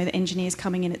the engineers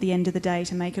coming in at the end of the day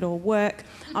to make it all work.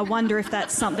 I wonder if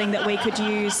that's something that we could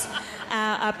use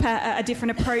a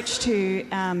different approach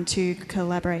to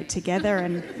collaborate together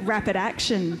and rapid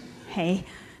action. Hey,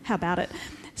 how about it?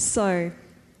 So,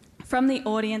 from the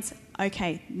audience,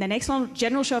 okay, the next one,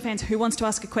 general show of hands. Who wants to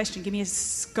ask a question? Give me a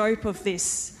scope of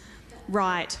this.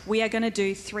 Right, we are going to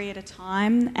do 3 at a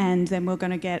time and then we're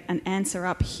going to get an answer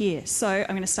up here. So I'm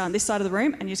going to start on this side of the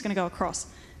room and you're just going to go across.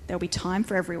 There'll be time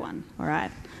for everyone, all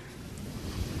right?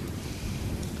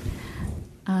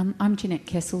 I'm Jeanette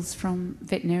Kessels from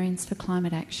Veterinarians for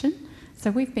Climate Action.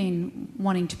 So we've been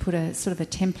wanting to put a sort of a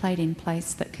template in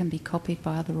place that can be copied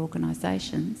by other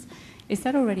organisations. Is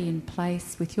that already in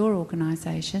place with your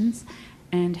organisations,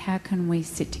 and how can we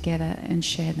sit together and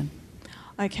share them?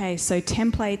 Okay, so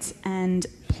templates and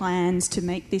plans to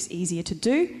make this easier to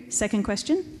do. Second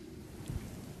question.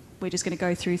 We're just going to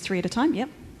go through 3 at a time. Yep.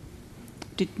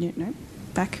 No,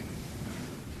 back.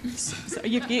 So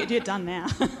you're done now.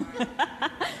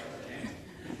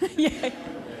 Yeah.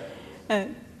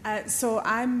 So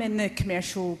I'm in the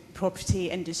commercial property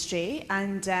industry,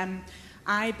 and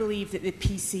I believe that the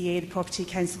PCA, the Property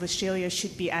Council of Australia,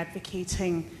 should be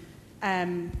advocating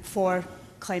for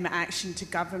climate action to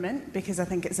government, because I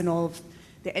think it's in all of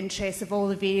the interests of all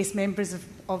the various members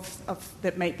of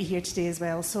that might be here today as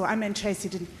well. So I'm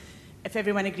interested in if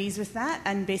everyone agrees with that,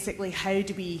 and basically how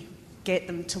do we get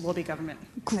them to lobby government?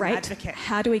 Great. Advocate.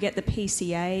 How do we get the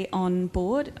PCA on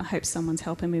board? I hope someone's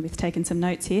helping me with taking some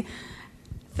notes here.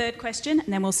 Third question,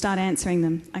 and then we'll start answering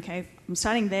them. Okay, I'm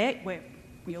starting there.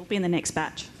 You'll be in the next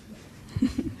batch.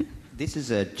 This is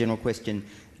a general question.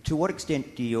 To what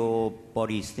extent do your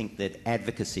bodies think that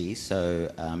advocacy,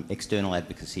 so external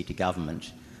advocacy to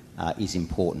government, is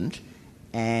important?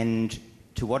 And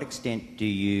to what extent do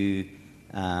you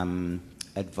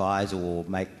advise or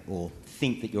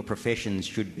think that your professions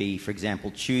should be, for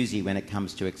example, choosy when it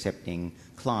comes to accepting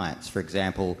clients? For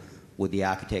example, would the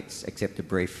architects accept a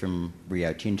brief from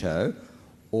Rio Tinto?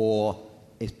 Or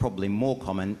is probably more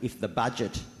common, if the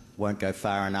budget won't go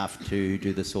far enough to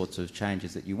do the sorts of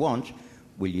changes that you want,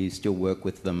 will you still work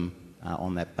with them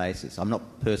on that basis? I'm not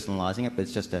personalising it, but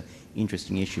it's just an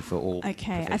interesting issue for all.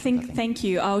 Okay, I think, thank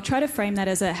you. I'll try to frame that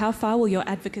as how far will your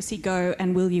advocacy go,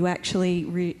 and will you actually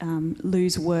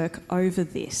lose work over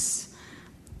this?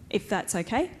 If that's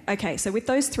okay. Okay, so with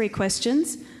those 3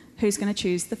 questions, who's going to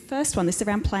choose the first one? This is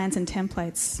around plans and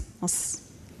templates.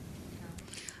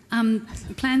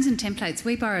 Plans and templates,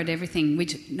 we borrowed everything.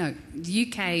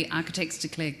 The UK Architects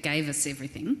Declare gave us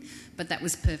everything, but that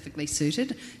was perfectly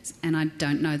suited, and I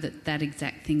don't know that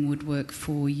exact thing would work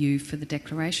for you for the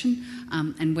declaration.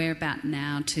 And we're about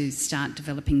now to start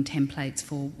developing templates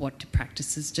for what do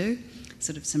practices do,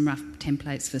 sort of some rough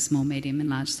templates for small, medium and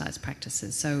large size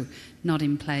practices. So not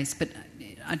in place, but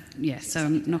so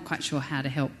I'm not quite sure how to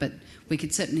help, but we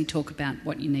could certainly talk about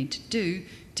what you need to do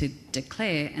to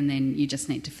declare, and then you just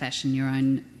need to fashion your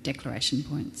own declaration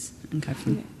points and go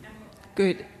from there.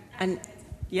 Good. And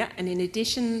in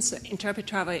addition, so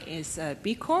Interpretravel is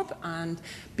B Corp, and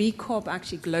B Corp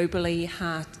actually globally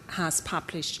has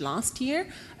published last year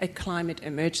a climate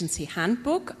emergency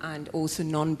handbook, and also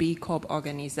non-B Corp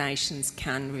organisations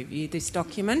can review this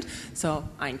document. So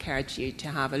I encourage you to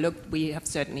have a look. We have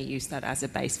certainly used that as a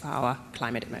base for our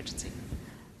climate emergency.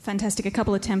 Fantastic. A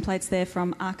couple of templates there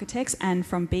from architects and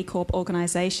from B Corp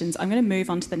organisations. I'm going to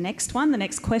move on to the next one. The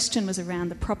next question was around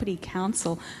the Property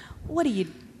Council. What are you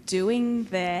doing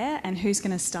there, and who's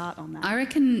going to start on that? I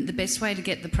reckon the best way to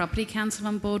get the Property Council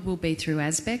on board will be through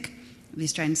ASBEC, the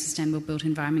Australian Sustainable Built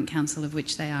Environment Council, of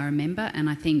which they are a member, and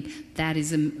I think that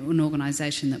is an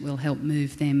organisation that will help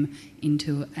move them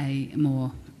into a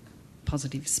more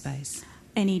positive space.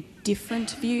 Any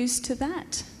different views to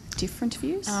that? Different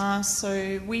views?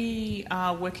 So we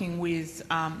are working with,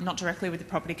 not directly with the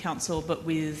Property Council, but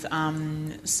with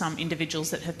some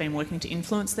individuals that have been working to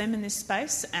influence them in this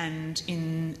space, and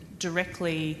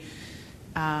directly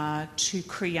to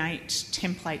create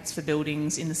templates for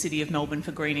buildings in the City of Melbourne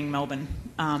for greening Melbourne,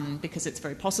 because it's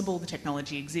very possible, the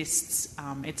technology exists,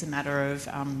 it's a matter of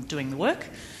doing the work.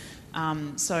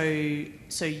 So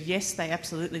yes, they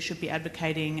absolutely should be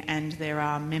advocating, and there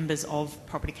are members of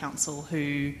Property Council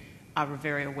who are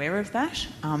very aware of that.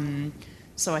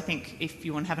 So I think if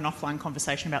you want to have an offline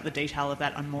conversation about the detail of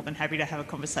that, I'm more than happy to have a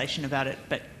conversation about it,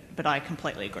 but I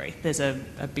completely agree. There's a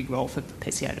big role for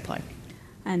PCA to play.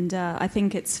 And I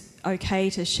think it's okay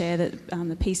to share that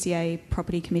the PCA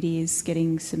Property Committee is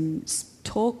getting some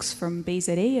talks from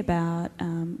BZE about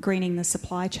greening the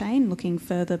supply chain, looking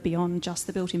further beyond just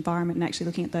the built environment and actually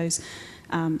looking at those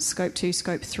Scope 2,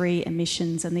 Scope 3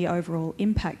 emissions and the overall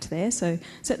impact there. So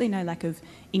certainly no lack of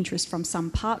interest from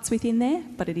some parts within there,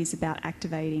 but it is about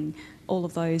activating all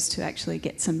of those to actually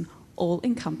get some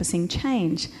all-encompassing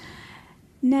change.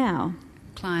 Now,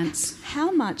 clients, how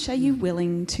much are you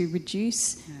willing to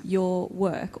reduce your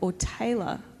work or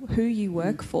tailor who you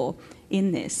work for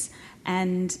in this?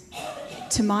 And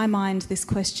to my mind, this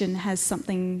question has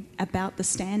something about the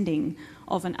standing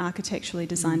of an architecturally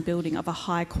designed building, of a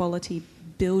high-quality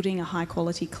building, a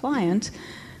high-quality client.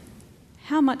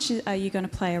 How much are you going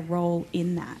to play a role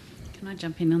in that? Can I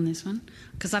jump in on this one?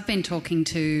 Because I've been talking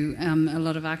to a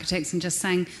lot of architects and just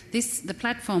saying the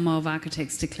platform of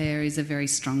Architects Declare is a very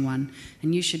strong one,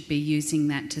 and you should be using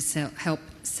that to help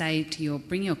say to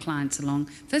bring your clients along.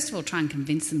 First of all, try and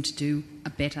convince them to do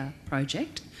a better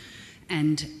project.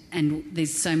 And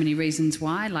there's so many reasons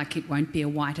why, like it won't be a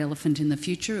white elephant in the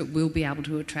future. It will be able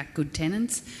to attract good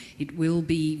tenants. It will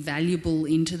be valuable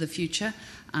into the future,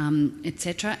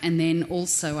 etc. And then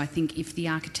also, I think if the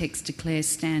Architects Declare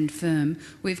stand firm,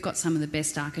 we've got some of the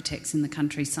best architects in the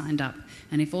country signed up.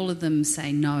 And if all of them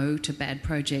say no to bad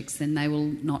projects, then they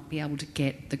will not be able to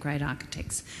get the great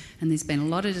architects. And there's been a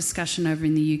lot of discussion over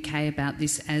in the UK about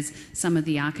this, as some of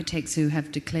the architects who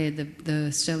have declared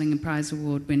the Sterling and Prize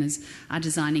Award winners are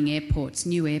designing airports,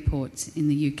 new airports in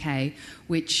the UK,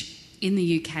 which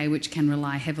can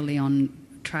rely heavily on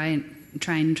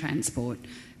train transport.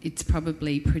 It's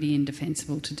probably pretty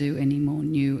indefensible to do any more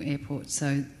new airports.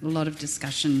 So a lot of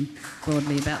discussion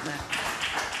broadly about that.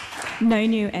 No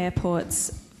new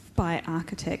airports by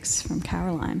architects from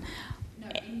Caroline. No,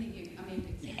 in the UK. I mean,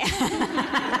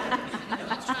 I'm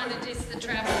not trying to diss the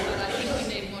travel, but I think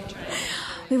we need more trains.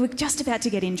 We were just about to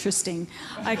get interesting.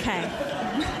 Okay.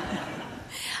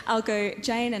 I'll go,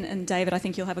 Jane and David, I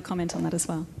think you'll have a comment on that as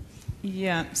well.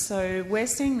 Yeah, so we're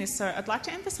seeing this. So I'd like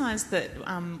to emphasise that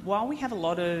while we have a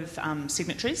lot of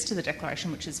signatories to the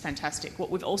declaration, which is fantastic, what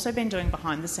we've also been doing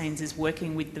behind the scenes is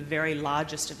working with the very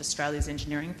largest of Australia's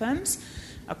engineering firms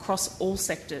across all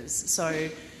sectors. So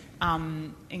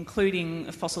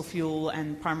including fossil fuel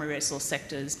and primary resource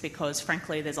sectors, because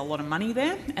frankly there's a lot of money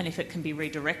there, and if it can be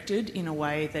redirected in a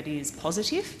way that is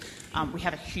positive, we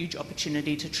have a huge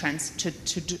opportunity to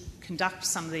conduct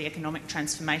some of the economic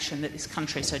transformation that this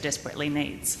country so desperately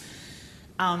needs.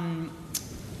 One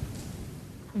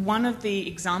of the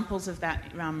examples of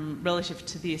that relative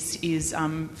to this is,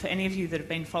 for any of you that have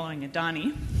been following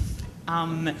Adani,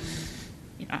 I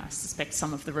suspect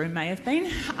some of the room may have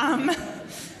been,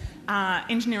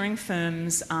 Engineering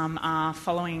firms are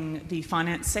following the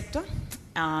finance sector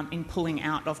in pulling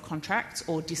out of contracts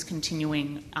or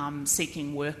discontinuing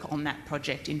seeking work on that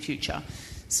project in future.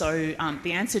 So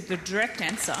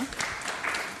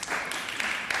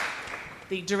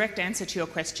the direct answer to your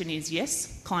question is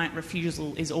yes, client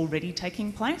refusal is already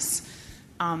taking place.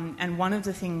 And one of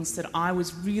the things that I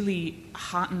was really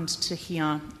heartened to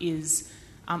hear is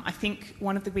I think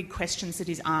one of the big questions that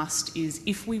is asked is,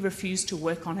 if we refuse to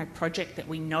work on a project that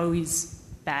we know is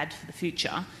bad for the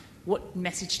future, what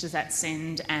message does that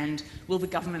send, and will the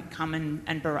government come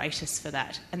and berate us for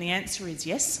that? And the answer is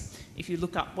yes. If you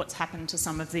look up what's happened to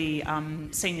some of the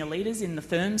senior leaders in the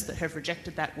firms that have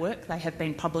rejected that work, they have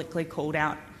been publicly called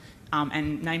out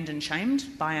and named and shamed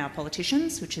by our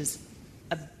politicians, which is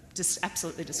just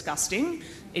absolutely disgusting.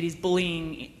 It is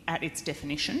bullying at its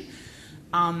definition.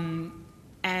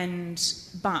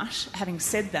 But having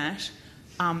said that,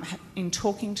 in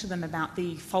talking to them about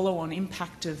the follow-on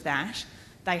impact of that,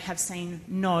 they have seen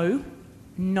no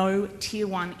Tier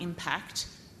 1 impact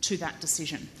to that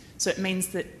decision. So it means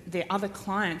that their other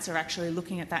clients are actually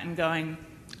looking at that and going,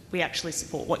 we actually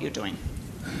support what you're doing.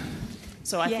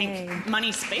 So I think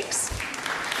money speaks.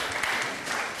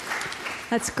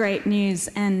 That's great news.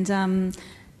 And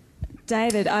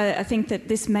David, I think that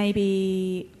this may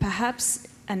be perhaps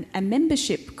a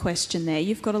membership question there.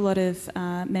 You've got a lot of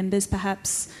members,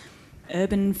 perhaps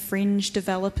urban fringe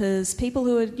developers, people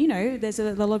who are, there's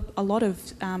a lot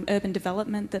of urban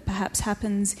development that perhaps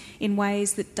happens in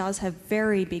ways that does have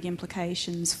very big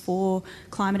implications for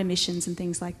climate emissions and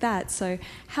things like that. So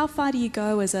how far do you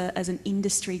go as an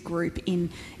industry group in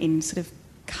sort of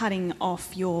cutting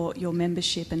off your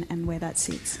membership and where that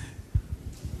sits?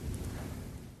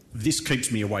 This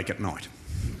keeps me awake at night.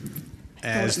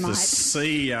 As the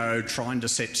CEO trying to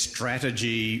set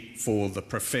strategy for the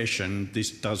profession,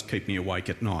 this does keep me awake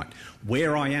at night.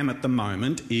 Where I am at the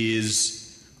moment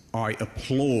is I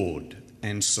applaud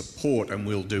and support and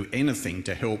will do anything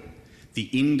to help the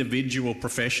individual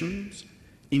professionals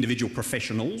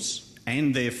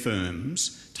and their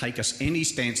firms take us any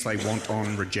stance they want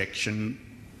on rejection.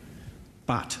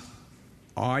 But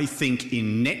I think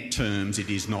in net terms it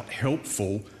is not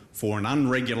helpful for an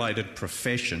unregulated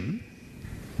profession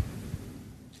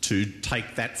to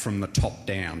take that from the top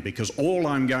down, because all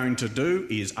I'm going to do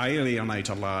is alienate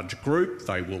a large group,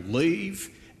 they will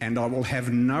leave, and I will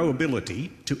have no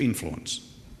ability to influence.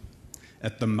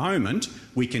 At the moment,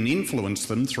 we can influence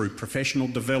them through professional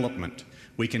development.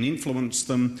 We can influence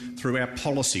them through our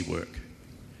policy work.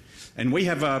 And we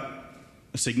have a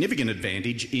significant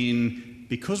advantage in,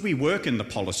 because we work in the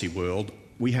policy world,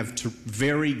 we have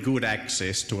very good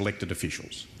access to elected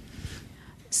officials.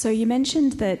 So you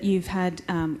mentioned that you've had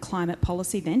climate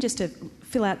policy then, just to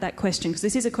fill out that question, because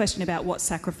this is a question about what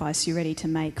sacrifice you're ready to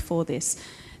make for this.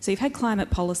 So you've had climate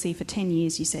policy for 10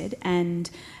 years, you said, and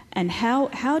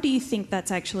how do you think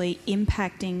that's actually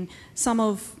impacting some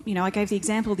of, I gave the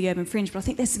example of the urban fringe, but I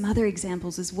think there's some other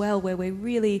examples as well where we're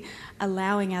really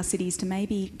allowing our cities to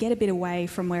maybe get a bit away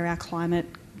from where our climate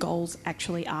goals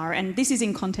actually are. And this is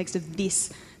in context of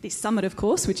this summit, of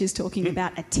course, which is talking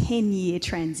about a 10-year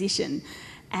transition.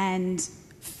 And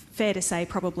fair to say,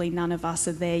 probably none of us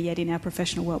are there yet in our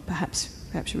professional world.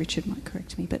 Perhaps Richard might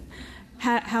correct me. But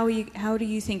how do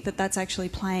you think that that's actually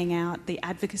playing out, the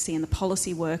advocacy and the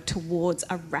policy work towards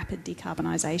a rapid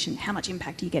decarbonisation? How much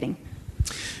impact are you getting?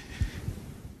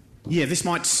 Yeah, this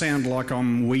might sound like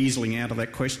I'm weaseling out of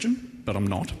that question, but I'm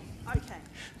not. Okay.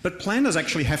 But planners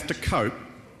actually have to cope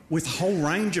with a whole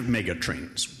range of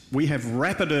megatrends. We have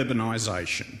rapid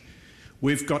urbanisation.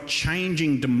 We've got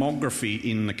changing demography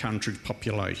in the country's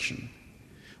population.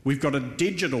 We've got a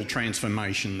digital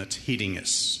transformation that's hitting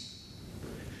us.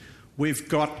 We've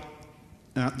got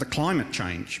the climate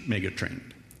change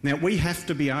megatrend. Now, we have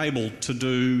to be able to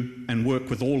do and work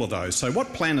with all of those. So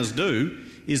what planners do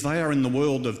is they are in the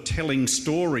world of telling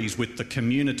stories with the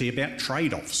community about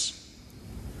trade-offs.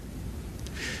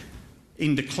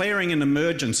 In declaring an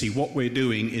emergency, what we're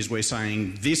doing is we're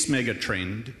saying this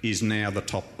megatrend is now the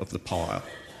top of the pile.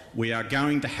 We are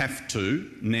going to have to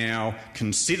now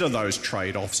consider those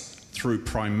trade-offs through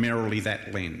primarily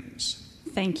that lens.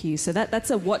 Thank you. So that's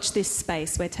a watch this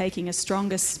space. We're taking a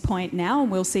stronger point now,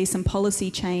 and we'll see some policy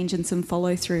change and some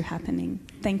follow-through happening.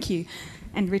 Thank you.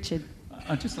 And Richard?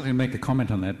 I'd just like to make a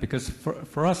comment on that, because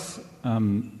for us,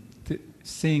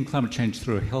 seeing climate change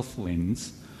through a health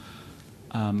lens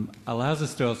allows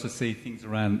us to also see things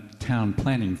around town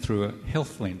planning through a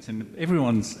health lens. And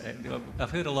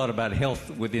I've heard a lot about health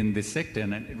within this sector,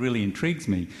 and it really intrigues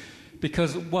me,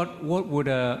 because what would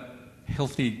a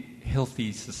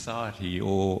healthy society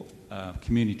or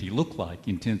community look like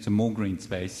in terms of more green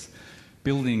space,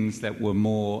 buildings that were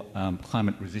more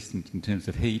climate resistant in terms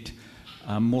of heat,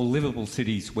 more livable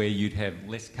cities where you'd have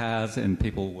less cars and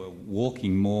people were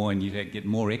walking more, and you'd get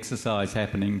more exercise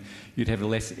happening, you'd have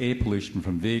less air pollution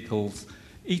from vehicles,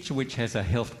 each of which has a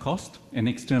health cost, an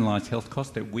externalised health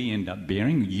cost that we end up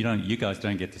bearing. You guys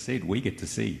don't get to see it, we get to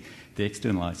see the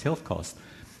externalised health cost.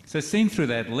 So seen through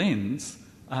that lens,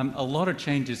 a lot of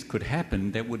changes could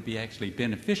happen that would be actually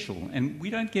beneficial, and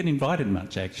we don't get invited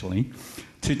much actually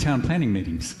to town planning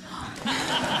meetings.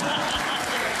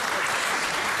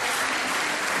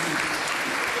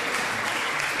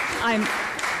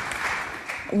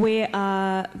 We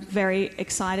are very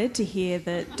excited to hear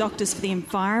that Doctors for the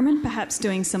Environment perhaps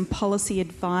doing some policy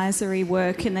advisory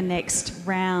work in the next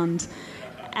round.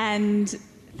 And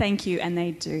thank you, and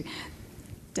they do.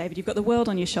 David, you've got the world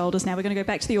on your shoulders now. We're going to go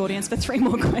back to the audience for 3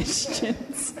 more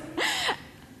questions.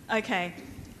 Okay.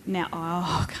 Now,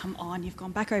 oh, come on, you've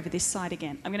gone back over this side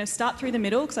again. I'm going to start through the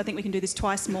middle because I think we can do this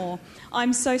twice more.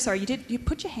 I'm so sorry. You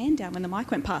put your hand down when the mic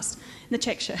went past in the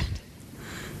check shirt.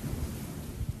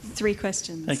 3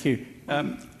 questions. Thank you.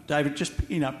 David, just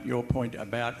picking up your point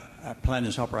about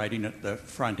planners operating at the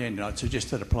front end, and I'd suggest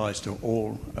that applies to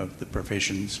all of the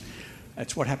professions.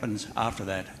 It's what happens after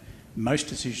that. Most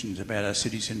decisions about our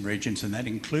cities and regions, and that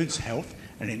includes health,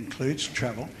 and it includes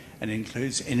travel, and it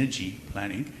includes energy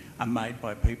planning, are made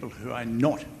by people who are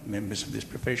not members of this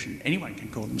profession. Anyone can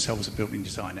call themselves a building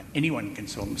designer. Anyone can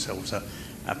call themselves a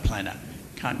planner.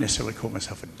 Can't necessarily call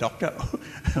myself a doctor.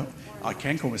 I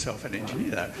can call myself an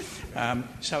engineer, though.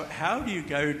 So how do you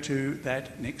go to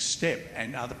that next step?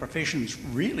 And are the professions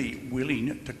really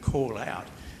willing to call out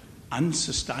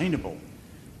unsustainable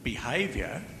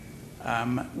behaviour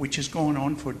which has gone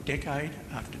on for decade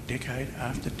after decade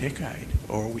after decade?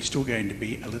 Or are we still going to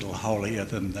be a little holier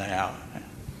than thou?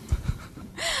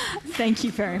 Thank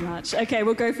you very much. Okay,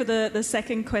 we'll go for the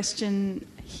second question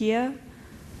here.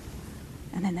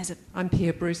 And then I'm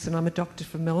Pia Bruce and I'm a doctor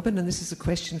from Melbourne, and this is a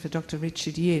question for Dr.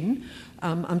 Richard Yin.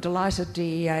 I'm delighted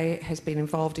DEA has been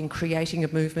involved in creating a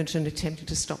movement and attempting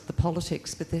to stop the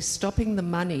politics, but they're stopping the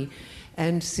money.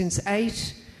 And since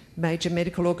 8 major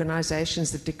medical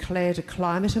organisations have declared a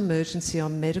climate emergency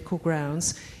on medical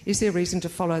grounds, is there reason to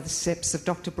follow the steps of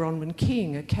Dr. Bronwyn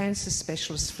King, a cancer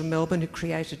specialist from Melbourne who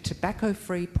created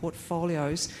tobacco-free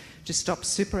portfolios to stop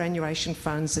superannuation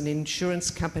funds and insurance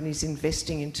companies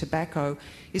investing in tobacco?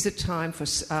 Is it time for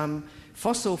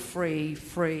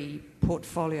fossil-free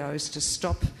portfolios to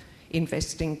stop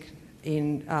investing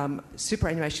in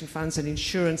superannuation funds and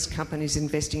insurance companies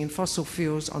investing in fossil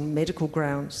fuels on medical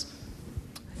grounds?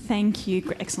 Thank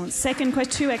you. Excellent. Second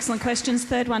question. 2 excellent questions.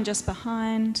 Third one just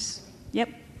behind. Yep.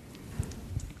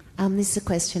 This is a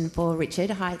question for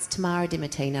Richard. Hi, it's Tamara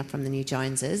Dimatina from the New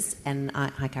Joneses, and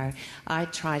hi, Cara. I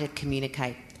try to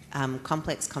communicate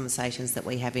complex conversations that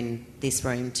we have in this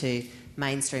room to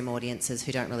mainstream audiences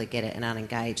who don't really get it and aren't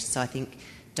engaged. So I think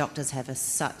doctors have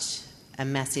such a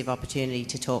massive opportunity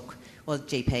to talk, or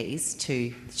GPs,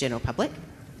 to the general public.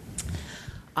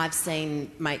 I've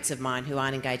seen mates of mine who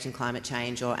aren't engaged in climate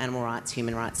change or animal rights,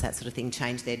 human rights, that sort of thing,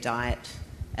 change their diet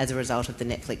as a result of the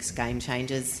Netflix Game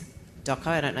Changers doco.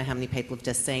 I don't know how many people have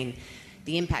just seen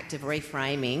the impact of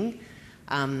reframing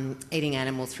eating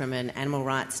animals from an animal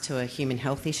rights to a human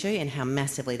health issue, and how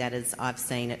massively that is, I've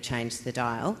seen it change the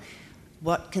dial.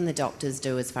 What can the doctors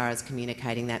do as far as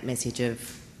communicating that message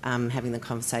of having the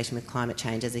conversation with climate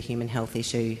change as a human health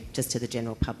issue just to the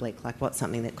general public? Like, what's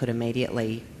something that could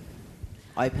immediately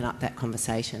open up that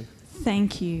conversation?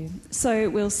 Thank you. So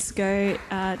we'll go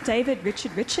David,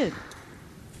 Richard.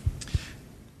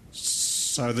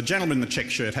 So the gentleman in the check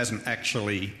shirt hasn't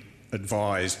actually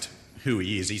advised who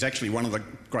he is. He's actually one of the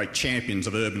great champions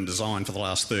of urban design for the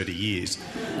last 30 years.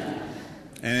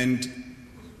 And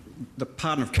the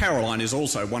Pardon of Caroline is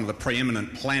also one of the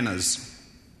preeminent planners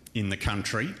in the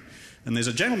country. And there's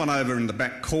a gentleman over in the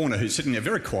back corner who's sitting there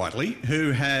very quietly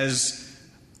who has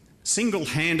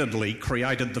single-handedly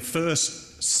created the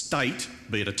first state,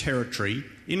 be it a territory,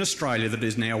 in Australia that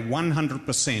is now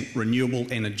 100% renewable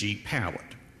energy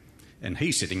powered. And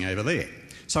he's sitting over there.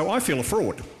 So I feel a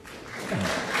fraud.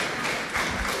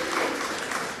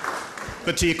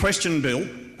 But to your question, Bill,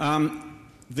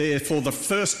 for the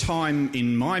first time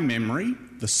in my memory,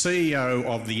 the CEO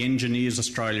of the Engineers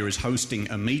Australia is hosting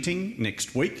a meeting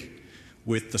next week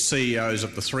with the CEOs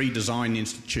of the 3 design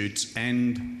institutes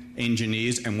and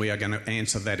engineers, and we are going to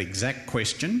answer that exact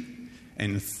question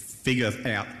and figure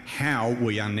out how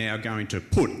we are now going to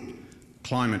put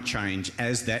climate change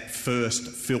as that first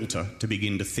filter to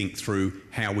begin to think through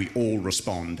how we all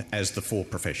respond as the 4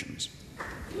 professions.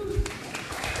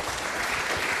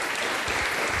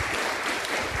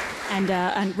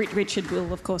 And Richard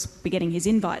will, of course, be getting his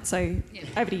invite. So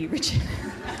over to you, Richard.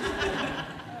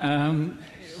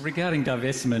 Regarding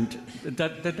divestment, the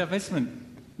divestment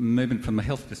movement from a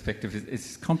health perspective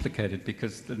is complicated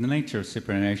because the nature of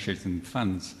superannuation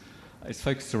funds is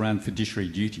focused around fiduciary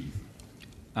duty.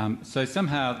 So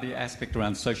somehow the aspect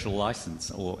around social licence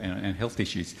and health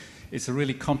issues is a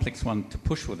really complex one to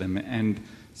push for them, and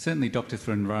certainly Doctors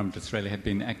for Environment Australia have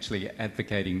been actually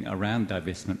advocating around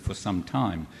divestment for some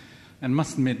time, and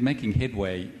must admit making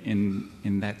headway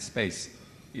in that space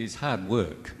is hard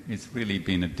work. It's really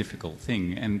been a difficult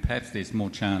thing, and perhaps there's more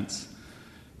chance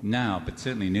now, but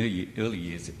certainly in early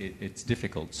years it's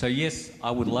difficult. So yes,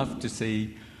 I would love to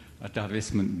see a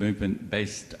divestment movement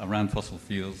based around fossil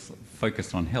fuels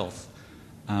focused on health,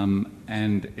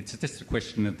 and it's just a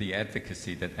question of the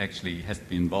advocacy that actually has to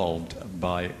be involved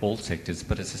by all sectors.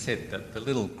 But as I said, the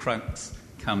little crux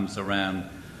comes around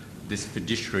this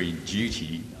fiduciary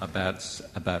duty about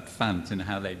funds and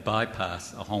how they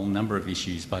bypass a whole number of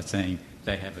issues by saying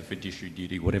they have a fiduciary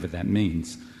duty, whatever that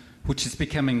means, which is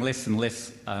becoming less and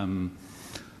less,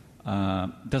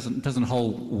 doesn't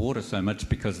hold water so much,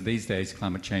 because these days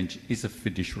climate change is a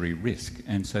fiduciary risk,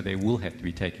 and so they will have to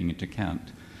be taken into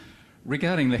account.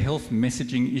 Regarding the health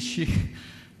messaging issue,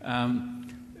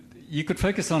 you could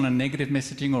focus on a negative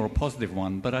messaging or a positive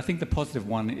one, but I think the positive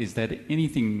one is that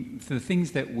the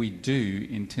things that we do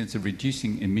in terms of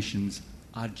reducing emissions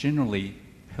are generally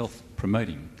health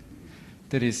promoting.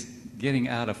 That is, getting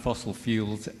out of fossil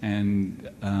fuels and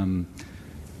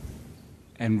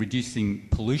reducing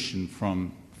pollution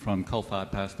from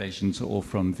coal-fired power stations or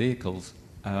from vehicles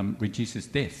reduces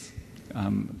deaths.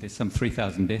 There's some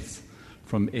 3,000 deaths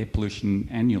from air pollution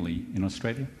annually in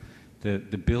Australia. The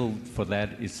bill for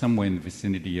that is somewhere in the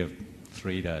vicinity of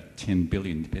 3 to 10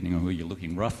 billion, depending on who you're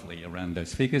looking, roughly around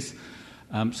those figures.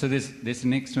 So there's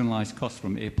an externalised cost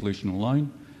from air pollution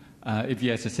alone.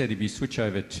 As I said, if you switch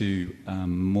over to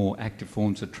more active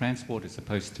forms of transport as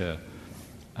opposed to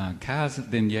cars,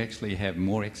 then you actually have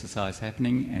more exercise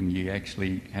happening, and you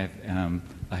actually have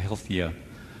a healthier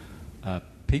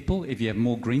people. If you have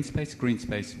more green space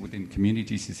within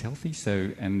communities is healthy,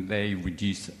 and they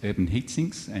reduce urban heat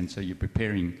sinks, and so you're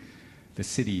preparing the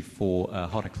city for a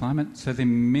hotter climate. So there are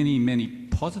many, many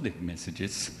positive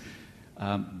messages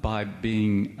by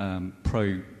being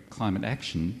pro-climate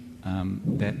action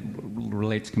that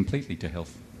relates completely to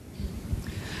health.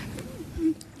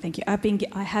 Thank you.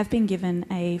 I have been given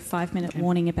a 5-minute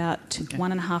warning about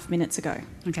 1.5 minutes ago.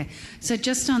 Okay. So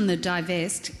just on the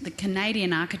divest, the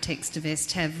Canadian Architects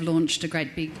Divest have launched a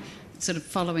great big sort of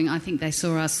following. I think they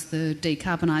saw us the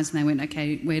decarbonise and they went,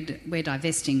 okay, we're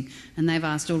divesting, and they've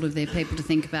asked all of their people to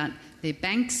think about their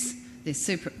banks, their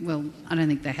I don't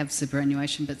think they have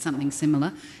superannuation, but something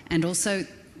similar, and also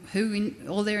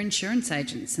all their insurance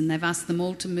agents, and they've asked them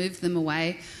all to move them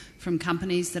away from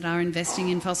companies that are investing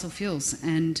in fossil fuels.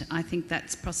 And I think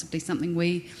that's possibly something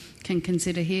we can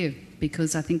consider here,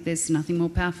 because I think there's nothing more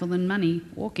powerful than money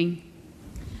walking.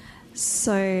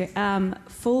 So,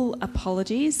 full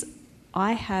apologies.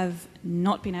 I have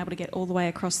not been able to get all the way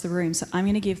across the room, so I'm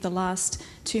going to give the last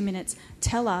 2 minutes.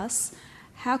 Tell us,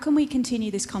 how can we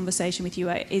continue this conversation with you?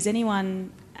 Is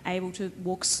anyone able to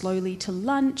walk slowly to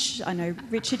lunch? I know,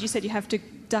 Richard, you said you have to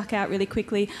duck out really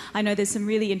quickly. I know there's some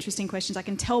really interesting questions. I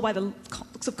can tell by the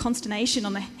looks of consternation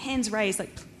on the hands raised, like,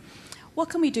 what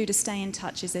can we do to stay in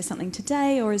touch? Is there something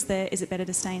today, or is it better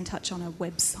to stay in touch on a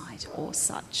website or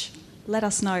such? Let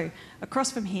us know.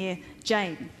 Across from here,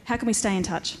 Jane, how can we stay in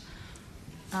touch?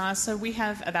 So we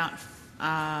have about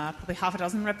probably half a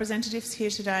dozen representatives here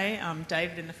today.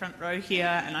 David in the front row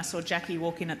here, and I saw Jackie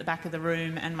walk in at the back of the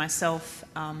room, and myself.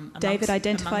 David,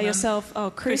 identify yourself.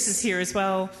 Oh, Chris is here as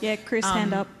well. Yeah, Chris,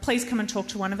 hand up. Please come and talk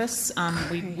to one of us.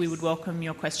 We would welcome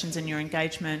your questions and your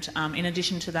engagement. In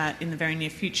addition to that, in the very near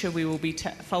future, we will be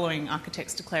following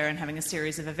Architects Declare and having a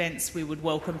series of events. We would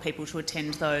welcome people to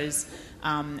attend those,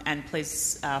 and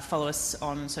please follow us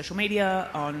on social media,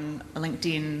 on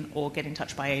LinkedIn, or get in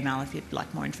touch by email if you'd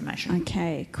like more information.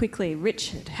 Okay, quickly,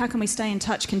 Richard, how can we stay in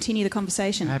touch, continue the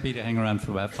conversation? Happy to hang around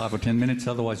for about 5 or 10 minutes.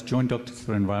 Otherwise, join Doctors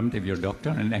for Environment if you're a doctor,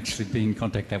 and actually be in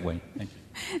contact that way. Thank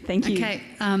you. Thank you.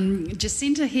 Okay,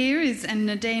 Jacinta here and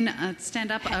Nadine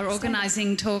Stand Up are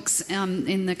organising talks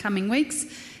in the coming weeks.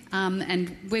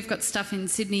 And we've got stuff in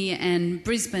Sydney and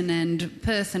Brisbane and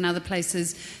Perth and other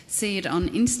places. See it on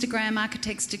Instagram,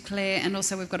 Architects Declare, and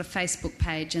also we've got a Facebook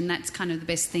page, and that's kind of the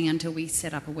best thing until we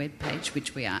set up a web page,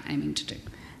 which we are aiming to do.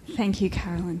 Thank you,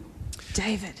 Carolyn.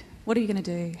 David, what are you going to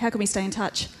do? How can we stay in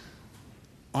touch?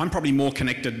 I'm probably more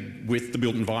connected with the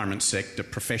built environment sector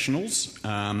professionals,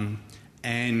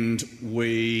 and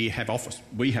we have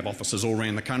offices all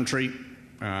around the country,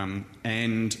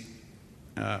 and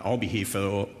I'll be here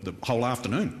for the whole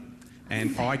afternoon,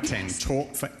 and I can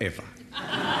talk forever.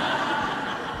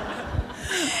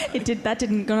 That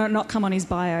didn't not come on his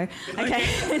bio. Okay.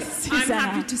 I'm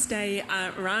happy to stay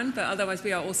around, but otherwise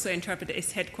we are also, Intrepid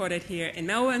is headquartered here in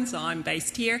Melbourne, so I'm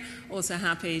based here. Also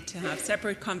happy to have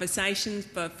separate conversations,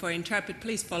 but for Intrepid,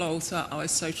 please follow also our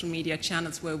social media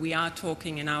channels where we are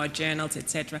talking in our journals,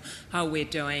 etc., how we're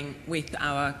doing with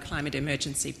our climate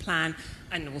emergency plan.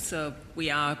 And also, we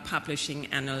are publishing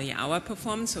annually our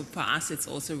performance. So for us, it's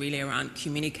also really around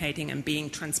communicating and being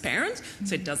transparent.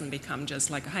 So it doesn't become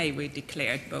just like, hey, we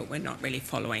declared, but we're not really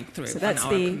following through so on our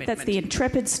commitment. That's the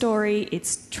Intrepid story.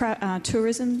 It's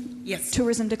tourism. Yes.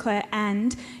 Tourism Declare,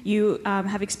 and you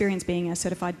have experience being a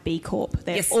certified B Corp.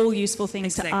 They're all useful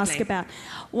things to ask about.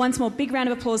 Once more, big round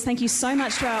of applause. Thank you so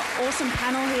much to our awesome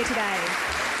panel here today.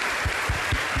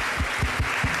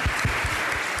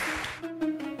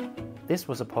 This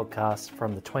was a podcast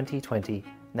from the 2020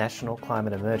 National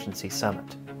Climate Emergency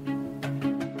Summit.